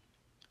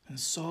 And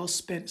Saul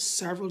spent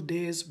several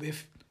days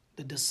with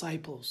the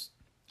disciples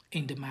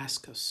in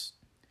Damascus.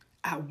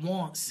 At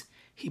once,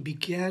 he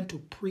began to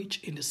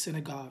preach in the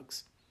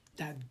synagogues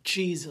that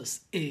Jesus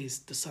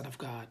is the Son of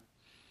God.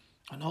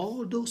 And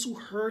all those who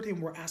heard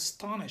him were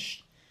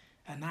astonished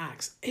and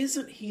asked,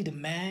 Isn't he the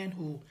man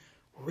who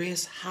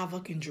raised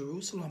havoc in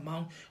Jerusalem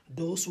among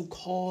those who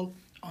call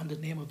on the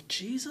name of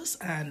Jesus?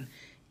 And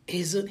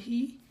isn't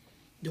he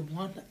the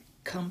one that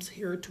comes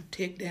here to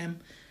take them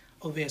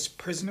away as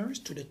prisoners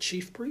to the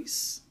chief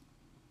priests?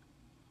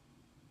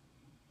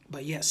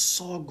 But yet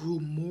Saul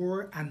grew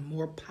more and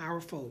more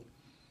powerful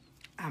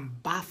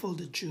and baffled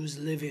the Jews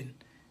living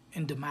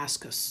in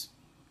Damascus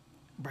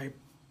by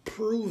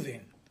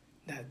proving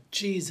that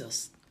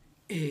Jesus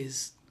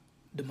is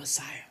the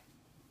Messiah.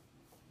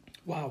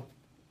 Wow.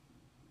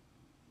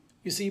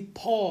 You see,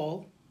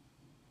 Paul,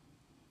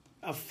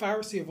 a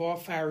Pharisee of all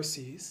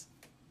Pharisees,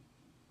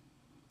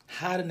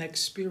 had an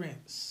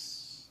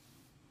experience.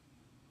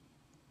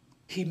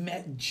 He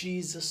met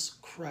Jesus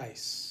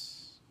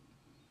Christ.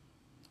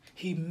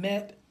 He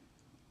met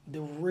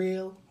the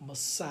real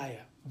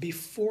Messiah.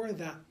 Before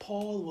that,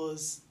 Paul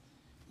was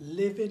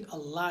living a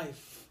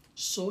life,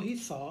 so he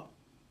thought,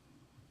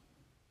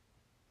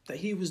 that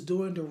he was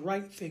doing the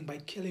right thing by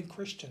killing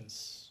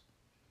Christians.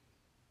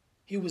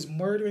 He was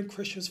murdering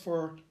Christians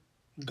for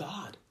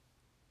God.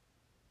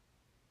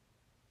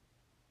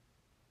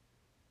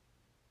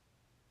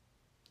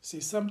 See,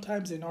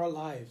 sometimes in our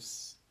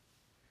lives,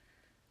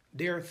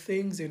 there are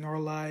things in our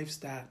lives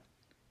that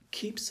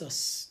keeps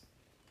us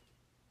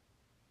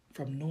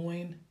from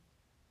knowing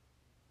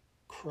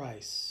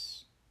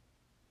Christ.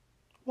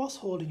 What's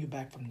holding you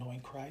back from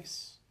knowing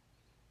Christ?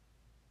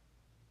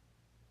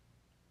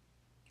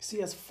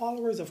 See, as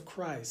followers of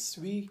Christ,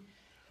 we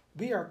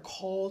are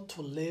called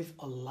to live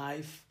a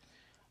life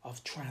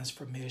of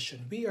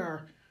transformation.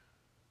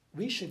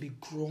 We should be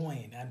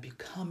growing and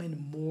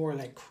becoming more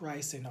like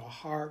Christ in our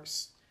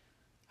hearts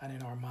and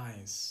in our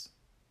minds.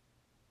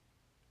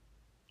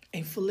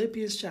 In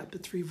Philippians chapter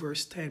 3,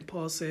 verse 10,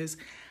 Paul says,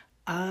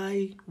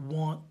 I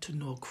want to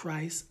know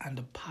Christ and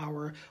the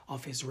power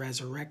of his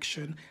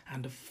resurrection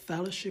and the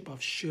fellowship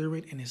of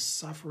sharing in his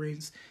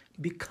sufferings,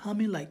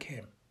 becoming like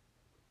him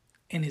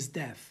in his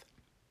death,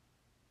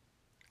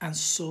 and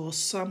so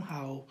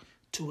somehow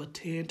to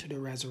attain to the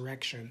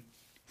resurrection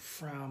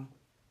from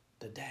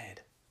the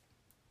dead.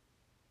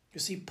 You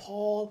see,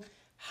 Paul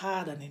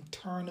had an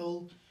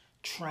internal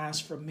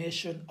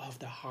transformation of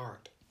the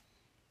heart,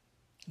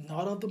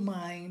 not of the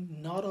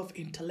mind, not of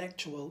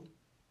intellectual,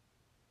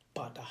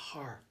 but the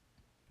heart.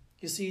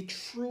 You see,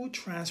 true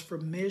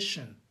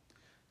transformation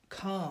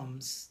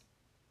comes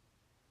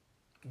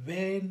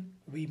when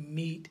we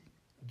meet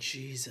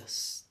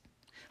Jesus.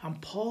 And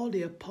Paul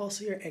the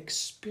Apostle here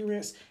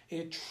experienced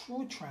a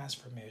true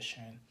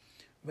transformation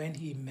when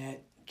he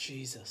met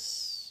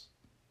Jesus.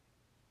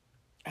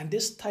 And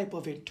this type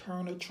of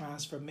internal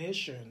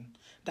transformation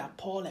that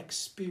Paul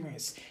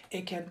experienced,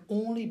 it can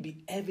only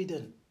be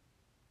evident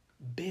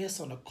based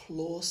on a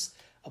close,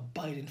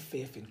 abiding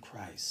faith in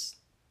Christ,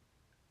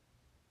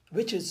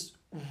 which is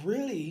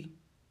really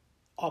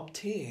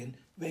obtained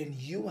when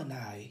you and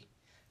I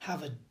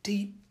have a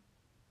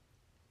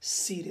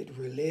deep-seated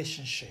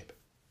relationship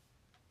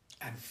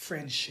and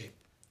friendship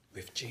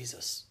with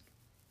Jesus.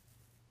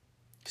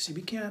 See,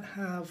 we can't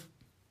have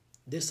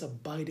this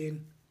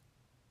abiding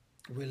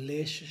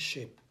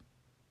relationship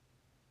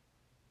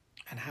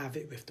and have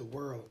it with the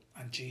world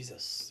and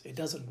Jesus. It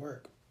doesn't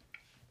work.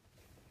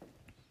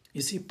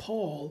 You see,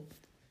 Paul,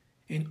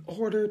 in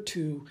order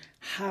to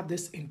have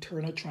this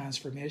internal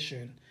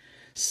transformation,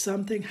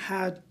 something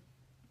had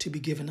to be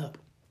given up.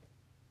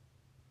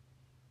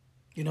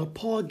 You know,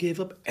 Paul gave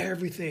up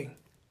everything.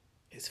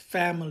 His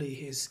family,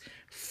 his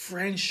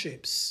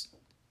friendships,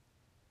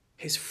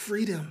 his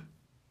freedom,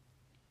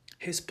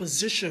 his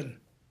position,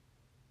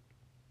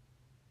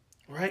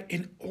 right?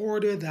 In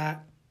order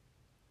that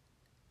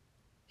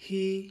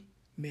he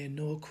may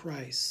know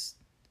Christ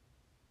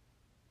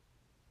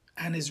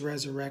and his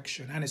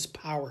resurrection and his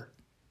power.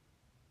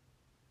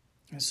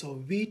 And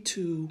so we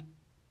too,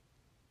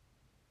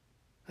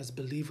 as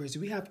believers,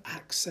 we have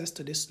access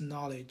to this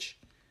knowledge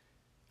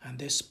and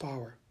this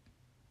power.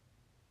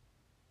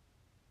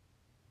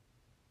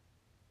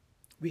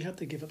 We have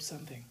to give up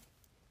something.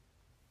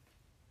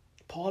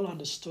 Paul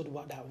understood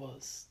what that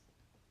was.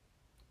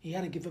 He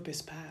had to give up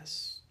his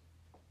past.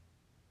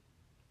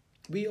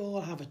 We all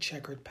have a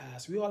checkered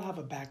past. We all have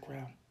a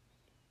background.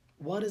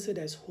 What is it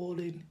that's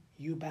holding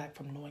you back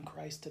from knowing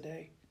Christ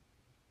today?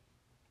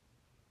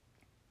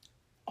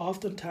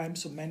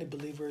 Oftentimes, for many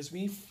believers,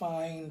 we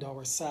find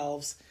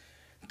ourselves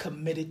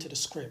committed to the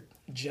script,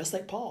 just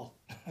like Paul.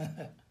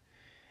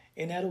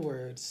 In other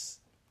words,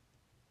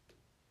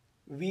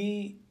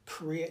 we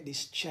create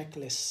this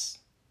checklist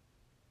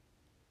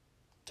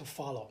to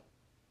follow.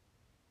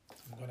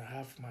 I'm going to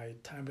have my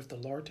time with the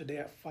Lord today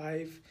at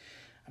 5.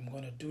 I'm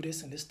going to do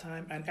this in this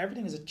time. And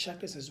everything is a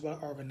checklist, is well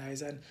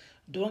organized. And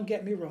don't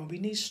get me wrong, we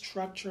need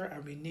structure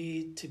and we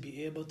need to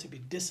be able to be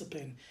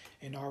disciplined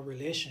in our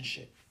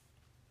relationship.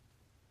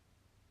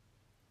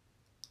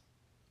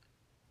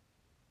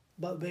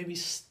 But when we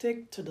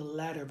stick to the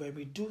letter, when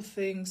we do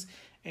things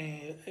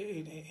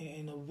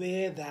in a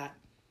way that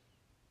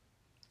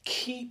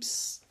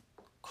keeps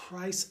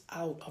Christ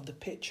out of the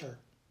picture,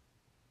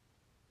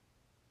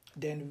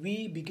 then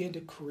we begin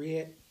to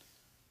create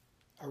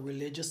a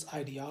religious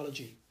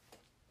ideology.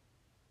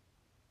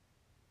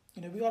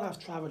 You know, we all have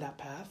traveled that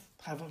path,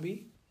 haven't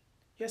we?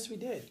 Yes, we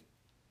did.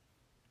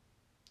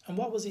 And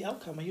what was the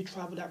outcome when you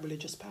traveled that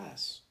religious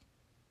path?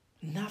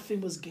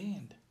 Nothing was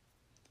gained.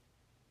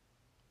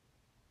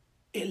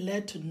 It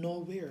led to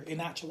nowhere. In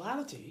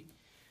actuality,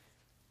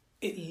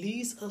 it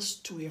leads us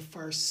to a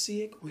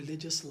Pharisaic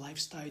religious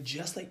lifestyle,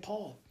 just like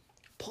Paul.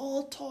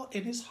 Paul taught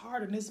in his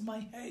heart and his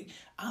mind, hey,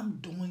 I'm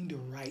doing the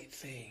right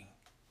thing.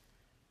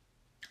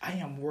 I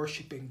am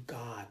worshiping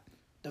God,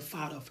 the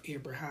Father of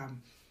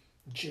Abraham,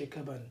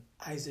 Jacob, and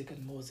Isaac,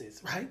 and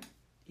Moses, right?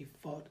 He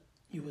thought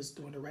he was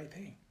doing the right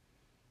thing.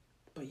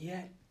 But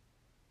yet,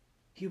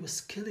 he was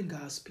killing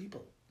God's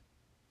people.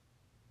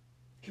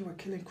 He was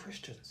killing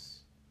Christians.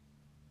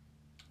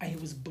 And he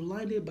was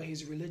blinded by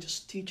his religious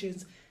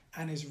teachings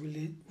and his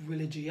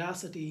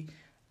religiosity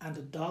and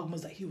the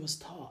dogmas that he was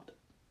taught.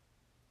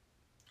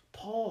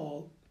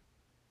 Paul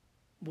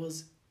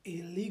was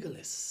a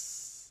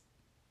legalist.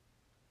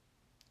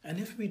 And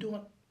if we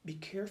don't be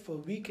careful,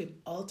 we can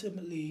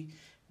ultimately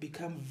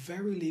become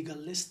very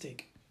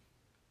legalistic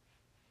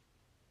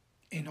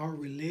in our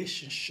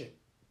relationship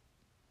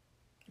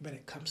when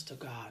it comes to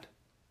God.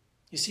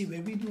 You see,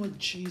 when we know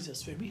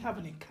Jesus, when we have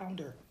an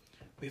encounter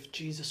with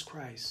Jesus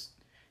Christ,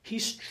 he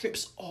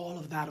strips all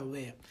of that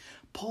away.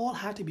 Paul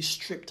had to be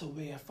stripped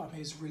away from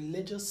his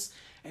religious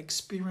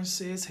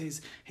experiences,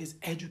 his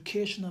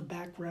educational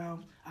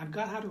background, and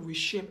God had to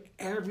reshape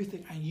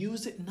everything and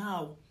use it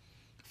now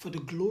for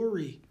the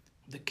glory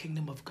of the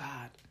kingdom of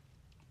God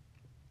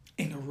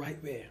in the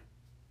right way.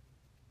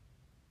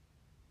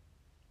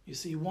 You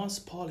see, once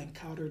Paul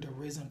encountered the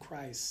risen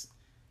Christ,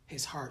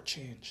 his heart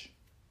changed.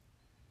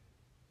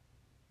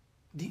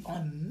 The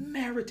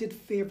unmerited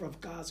favor of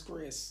God's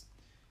grace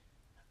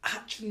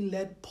actually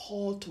led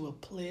Paul to a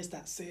place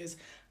that says,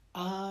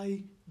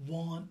 I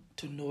want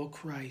to know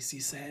Christ, he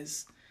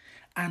says,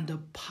 and the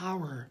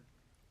power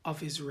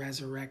of his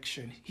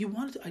resurrection. He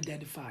wanted to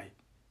identify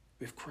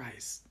with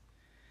Christ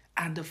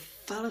and the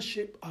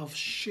fellowship of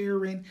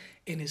sharing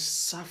in his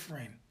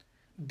suffering,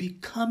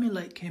 becoming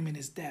like him in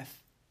his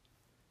death,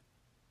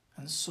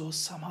 and so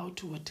somehow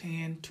to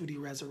attain to the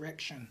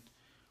resurrection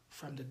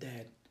from the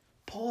dead.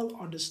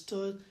 Paul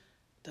understood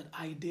that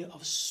idea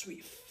of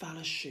sweet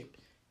fellowship.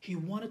 He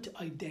wanted to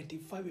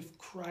identify with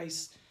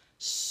Christ's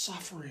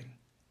suffering.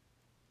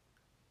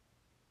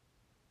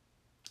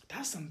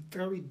 That's some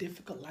very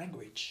difficult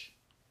language.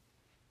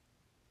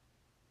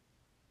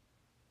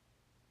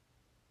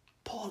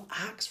 Paul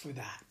asked for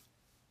that.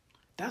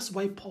 That's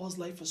why Paul's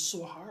life was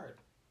so hard.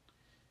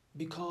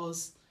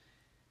 Because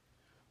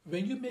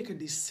when you make a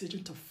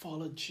decision to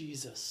follow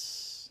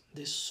Jesus,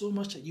 there's so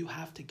much that you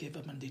have to give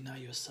up and deny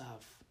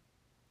yourself.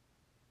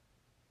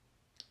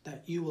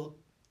 That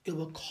it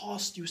will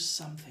cost you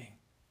something.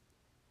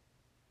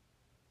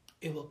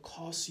 It will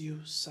cost you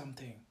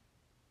something.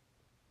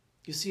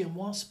 You see, and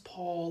once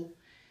Paul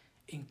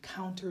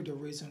encountered the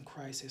risen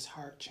Christ, his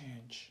heart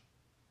changed.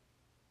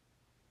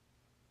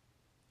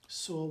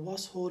 So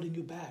what's holding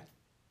you back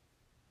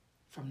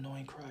from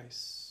knowing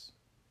Christ?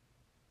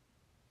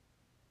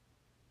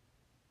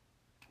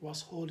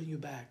 What's holding you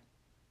back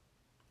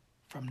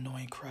from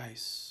knowing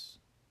Christ?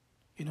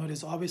 You know,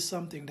 there's always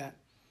something that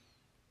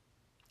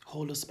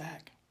holds us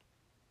back.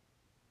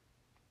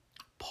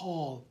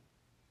 Paul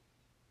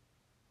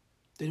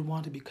didn't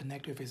want to be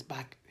connected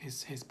with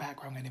his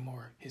background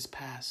anymore, his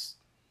past.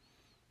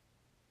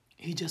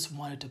 He just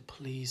wanted to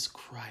please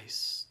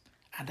Christ.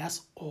 And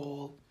that's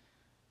all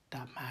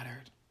that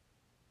mattered.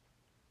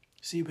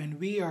 See, when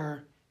we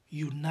are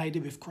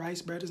united with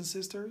Christ, brothers and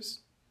sisters,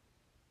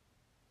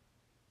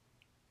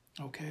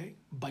 okay,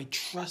 by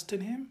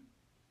trusting him,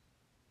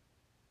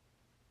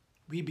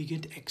 we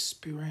begin to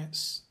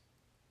experience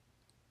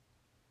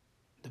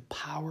the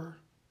power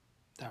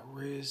that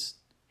raised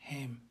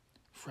him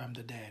from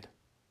the dead.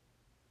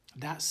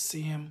 That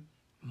same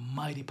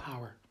mighty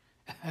power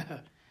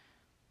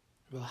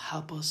will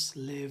help us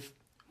live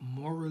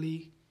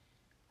morally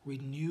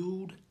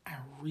renewed and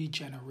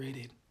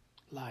regenerated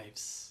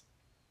lives.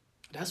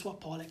 That's what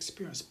Paul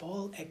experienced.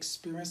 Paul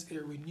experienced a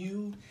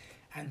renewed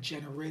and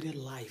generated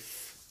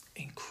life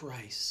in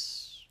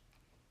Christ.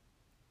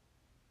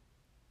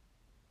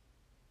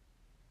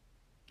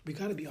 We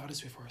got to be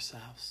honest with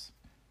ourselves.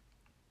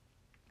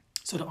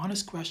 So the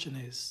honest question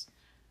is,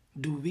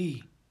 do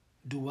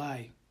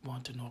I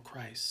want to know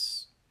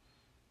Christ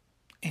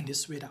in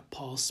this way that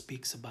Paul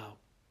speaks about?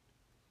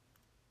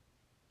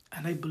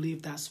 And I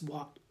believe that's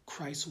what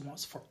Christ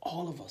wants for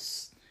all of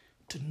us,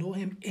 to know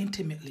him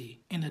intimately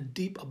in a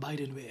deep,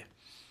 abiding way.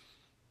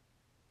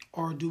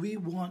 Or do we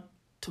want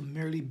to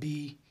merely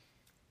be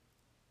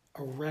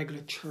a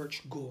regular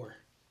church goer?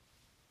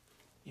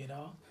 You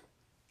know?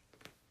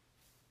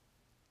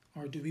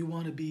 Or do we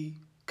want to be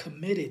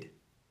committed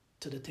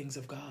to the things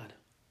of God?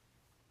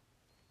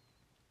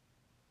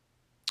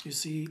 You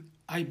see,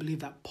 I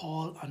believe that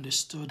Paul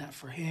understood that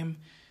for him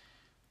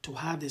to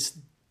have this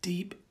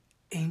deep,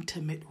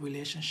 intimate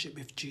relationship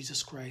with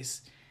Jesus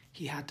Christ,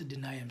 he had to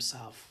deny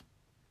himself,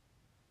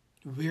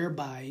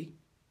 whereby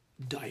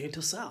dying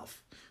to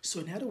self. So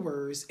in other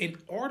words, in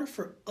order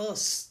for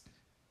us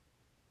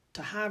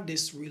to have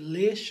this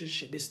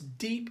relationship, this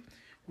deep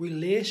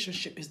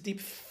relationship, this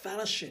deep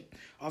fellowship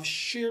of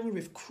sharing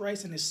with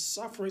Christ and his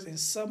sufferings in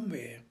some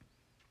way,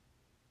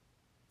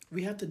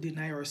 we have to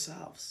deny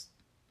ourselves.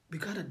 We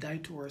got to die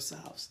to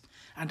ourselves.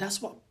 And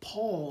that's what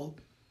Paul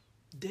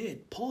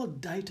did. Paul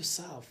died to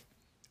self.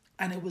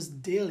 And it was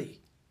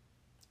daily.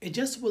 It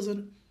just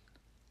wasn't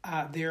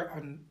there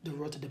on the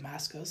road to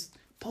Damascus.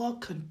 Paul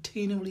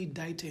continually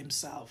died to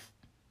himself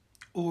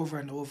over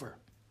and over.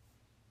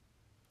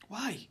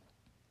 Why?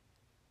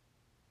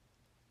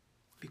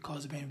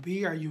 Because when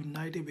we are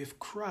united with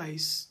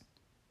Christ,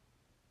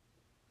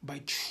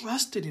 by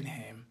trusting in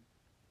him,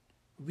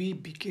 we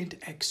begin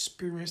to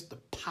experience the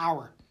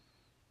power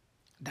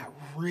that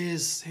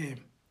raised him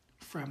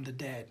from the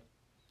dead.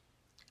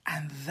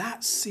 And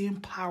that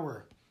same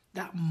power,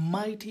 that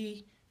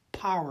mighty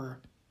power,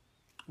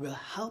 will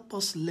help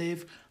us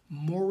live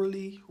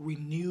morally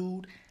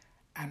renewed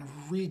and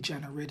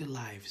regenerated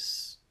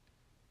lives.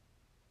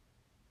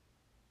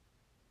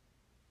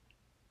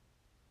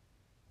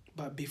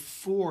 But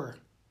before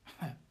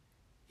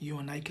you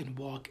and I can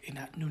walk in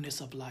that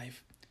newness of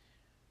life,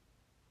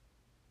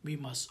 we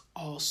must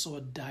also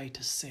die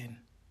to sin,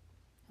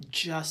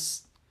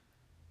 just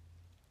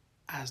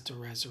as the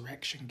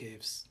resurrection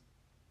gives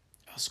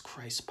us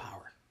Christ's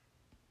power.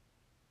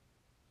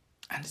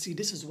 And see,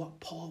 this is what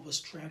Paul was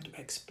trying to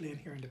explain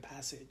here in the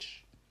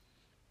passage.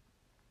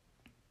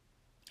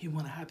 He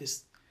want to have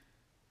this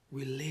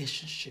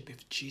relationship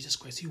with Jesus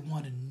Christ. He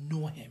want to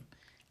know him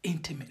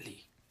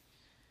intimately.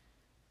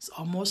 It's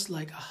almost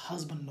like a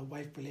husband and a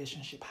wife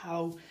relationship,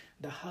 how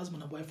the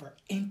husband and wife are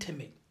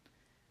intimate.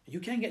 You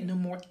can't get no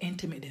more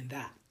intimate than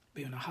that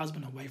being a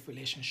husband and wife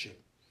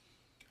relationship.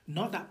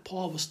 Not that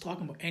Paul was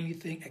talking about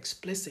anything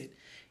explicit.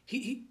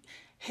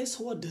 His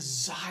whole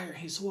desire,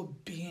 his whole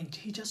being,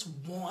 he just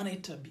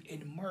wanted to be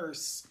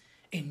immersed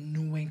in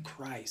knowing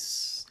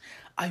Christ.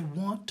 I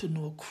want to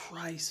know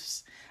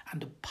Christ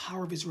and the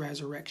power of his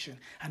resurrection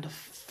and the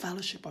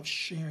fellowship of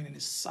sharing in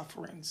his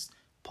sufferings,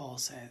 Paul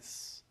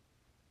says.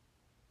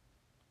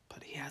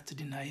 But he had to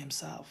deny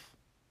himself.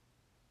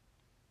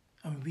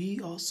 And we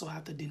also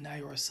have to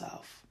deny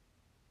ourselves.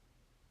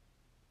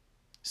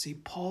 See,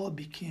 Paul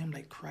became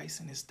like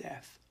Christ in his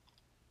death.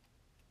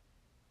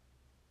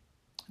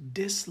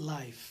 This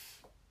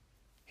life,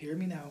 hear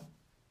me now,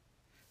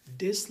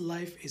 this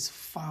life is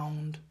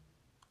found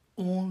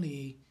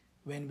only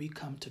when we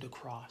come to the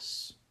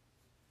cross.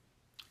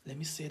 Let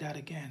me say that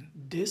again.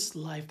 This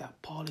life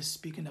that Paul is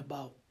speaking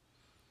about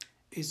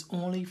is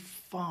only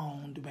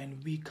found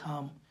when we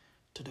come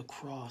to the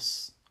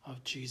cross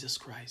of Jesus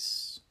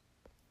Christ.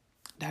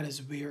 That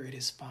is where it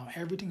is found.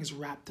 Everything is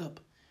wrapped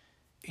up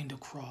in the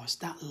cross.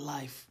 That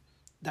life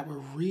that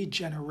will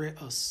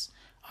regenerate us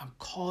and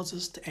cause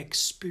us to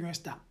experience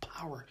that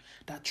power,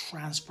 that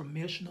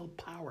transformational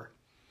power.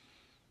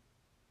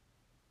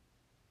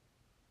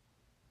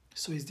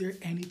 So is there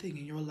anything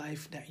in your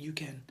life that you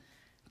can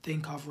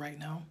think of right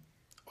now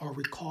or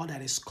recall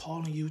that is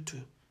calling you to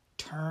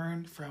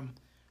turn from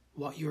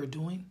what you're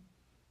doing?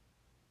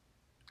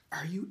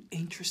 Are you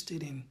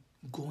interested in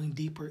going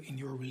deeper in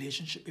your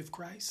relationship with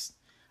Christ?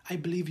 I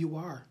believe you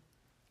are.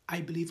 I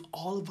believe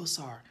all of us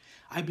are.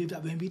 I believe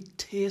that when we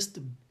taste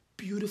the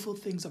beautiful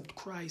things of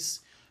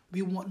Christ,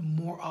 we want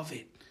more of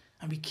it.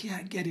 And we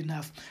can't get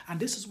enough. And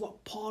this is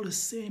what Paul is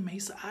saying, man. He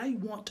said, I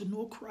want to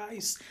know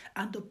Christ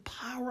and the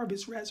power of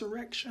his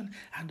resurrection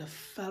and the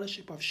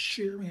fellowship of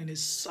sharing in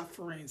his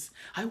sufferings.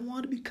 I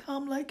want to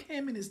become like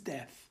him in his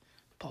death,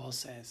 Paul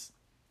says.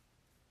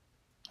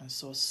 And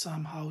so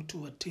somehow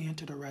to attain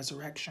to the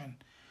resurrection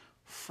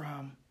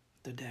from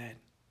the dead.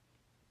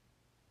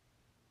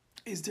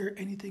 Is there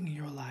anything in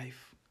your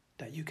life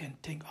that you can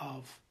think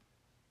of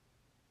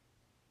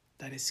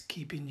that is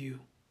keeping you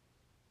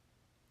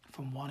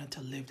from wanting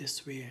to live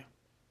this way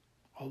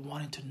or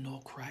wanting to know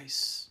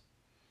Christ?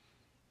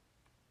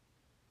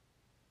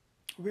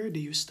 Where do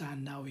you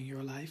stand now in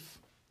your life?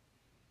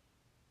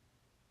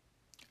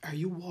 Are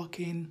you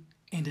walking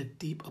in the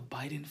deep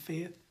abiding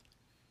faith?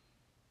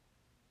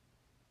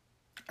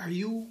 Are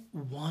you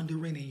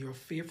wandering in your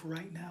faith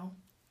right now?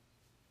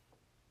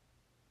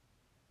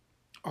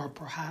 Or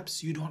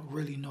perhaps you don't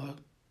really know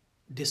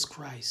this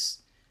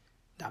Christ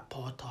that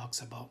Paul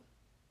talks about.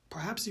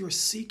 Perhaps you're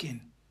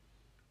seeking.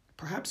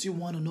 Perhaps you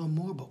want to know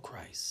more about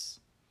Christ.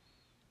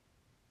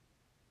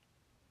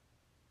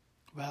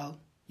 Well,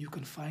 you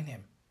can find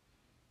him.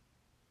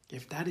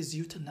 If that is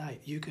you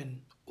tonight, you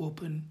can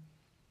open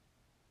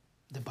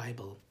the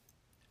Bible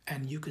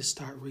and you can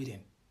start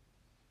reading.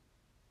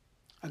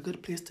 A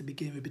good place to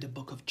begin would be the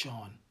book of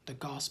John, the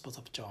Gospels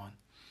of John.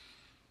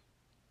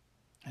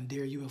 And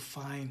there you will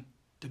find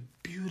the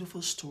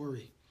beautiful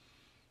story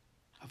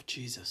of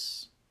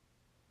Jesus.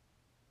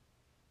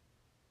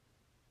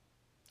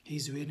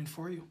 He's waiting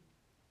for you.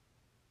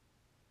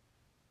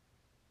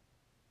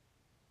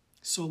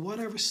 So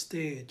whatever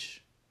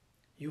stage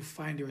you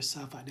find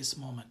yourself at this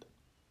moment,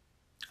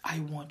 I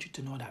want you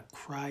to know that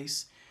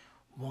Christ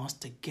wants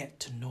to get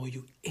to know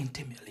you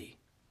intimately.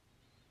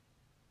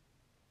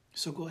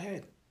 So go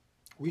ahead,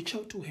 reach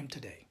out to him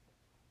today.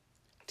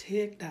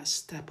 Take that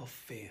step of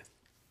faith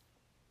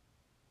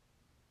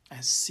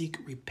and seek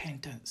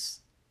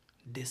repentance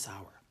this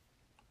hour.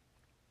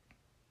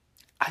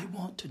 I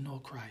want to know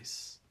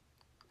Christ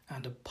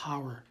and the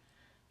power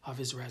of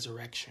his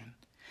resurrection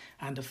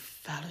and the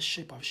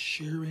fellowship of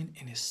sharing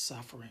in his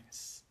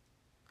sufferings,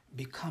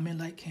 becoming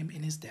like him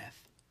in his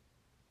death,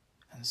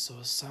 and so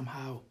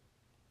somehow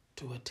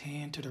to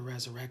attain to the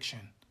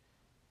resurrection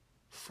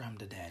from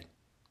the dead.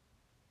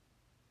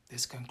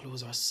 This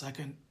concludes our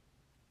second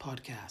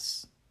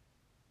podcast.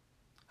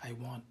 I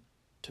want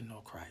to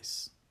know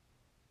Christ.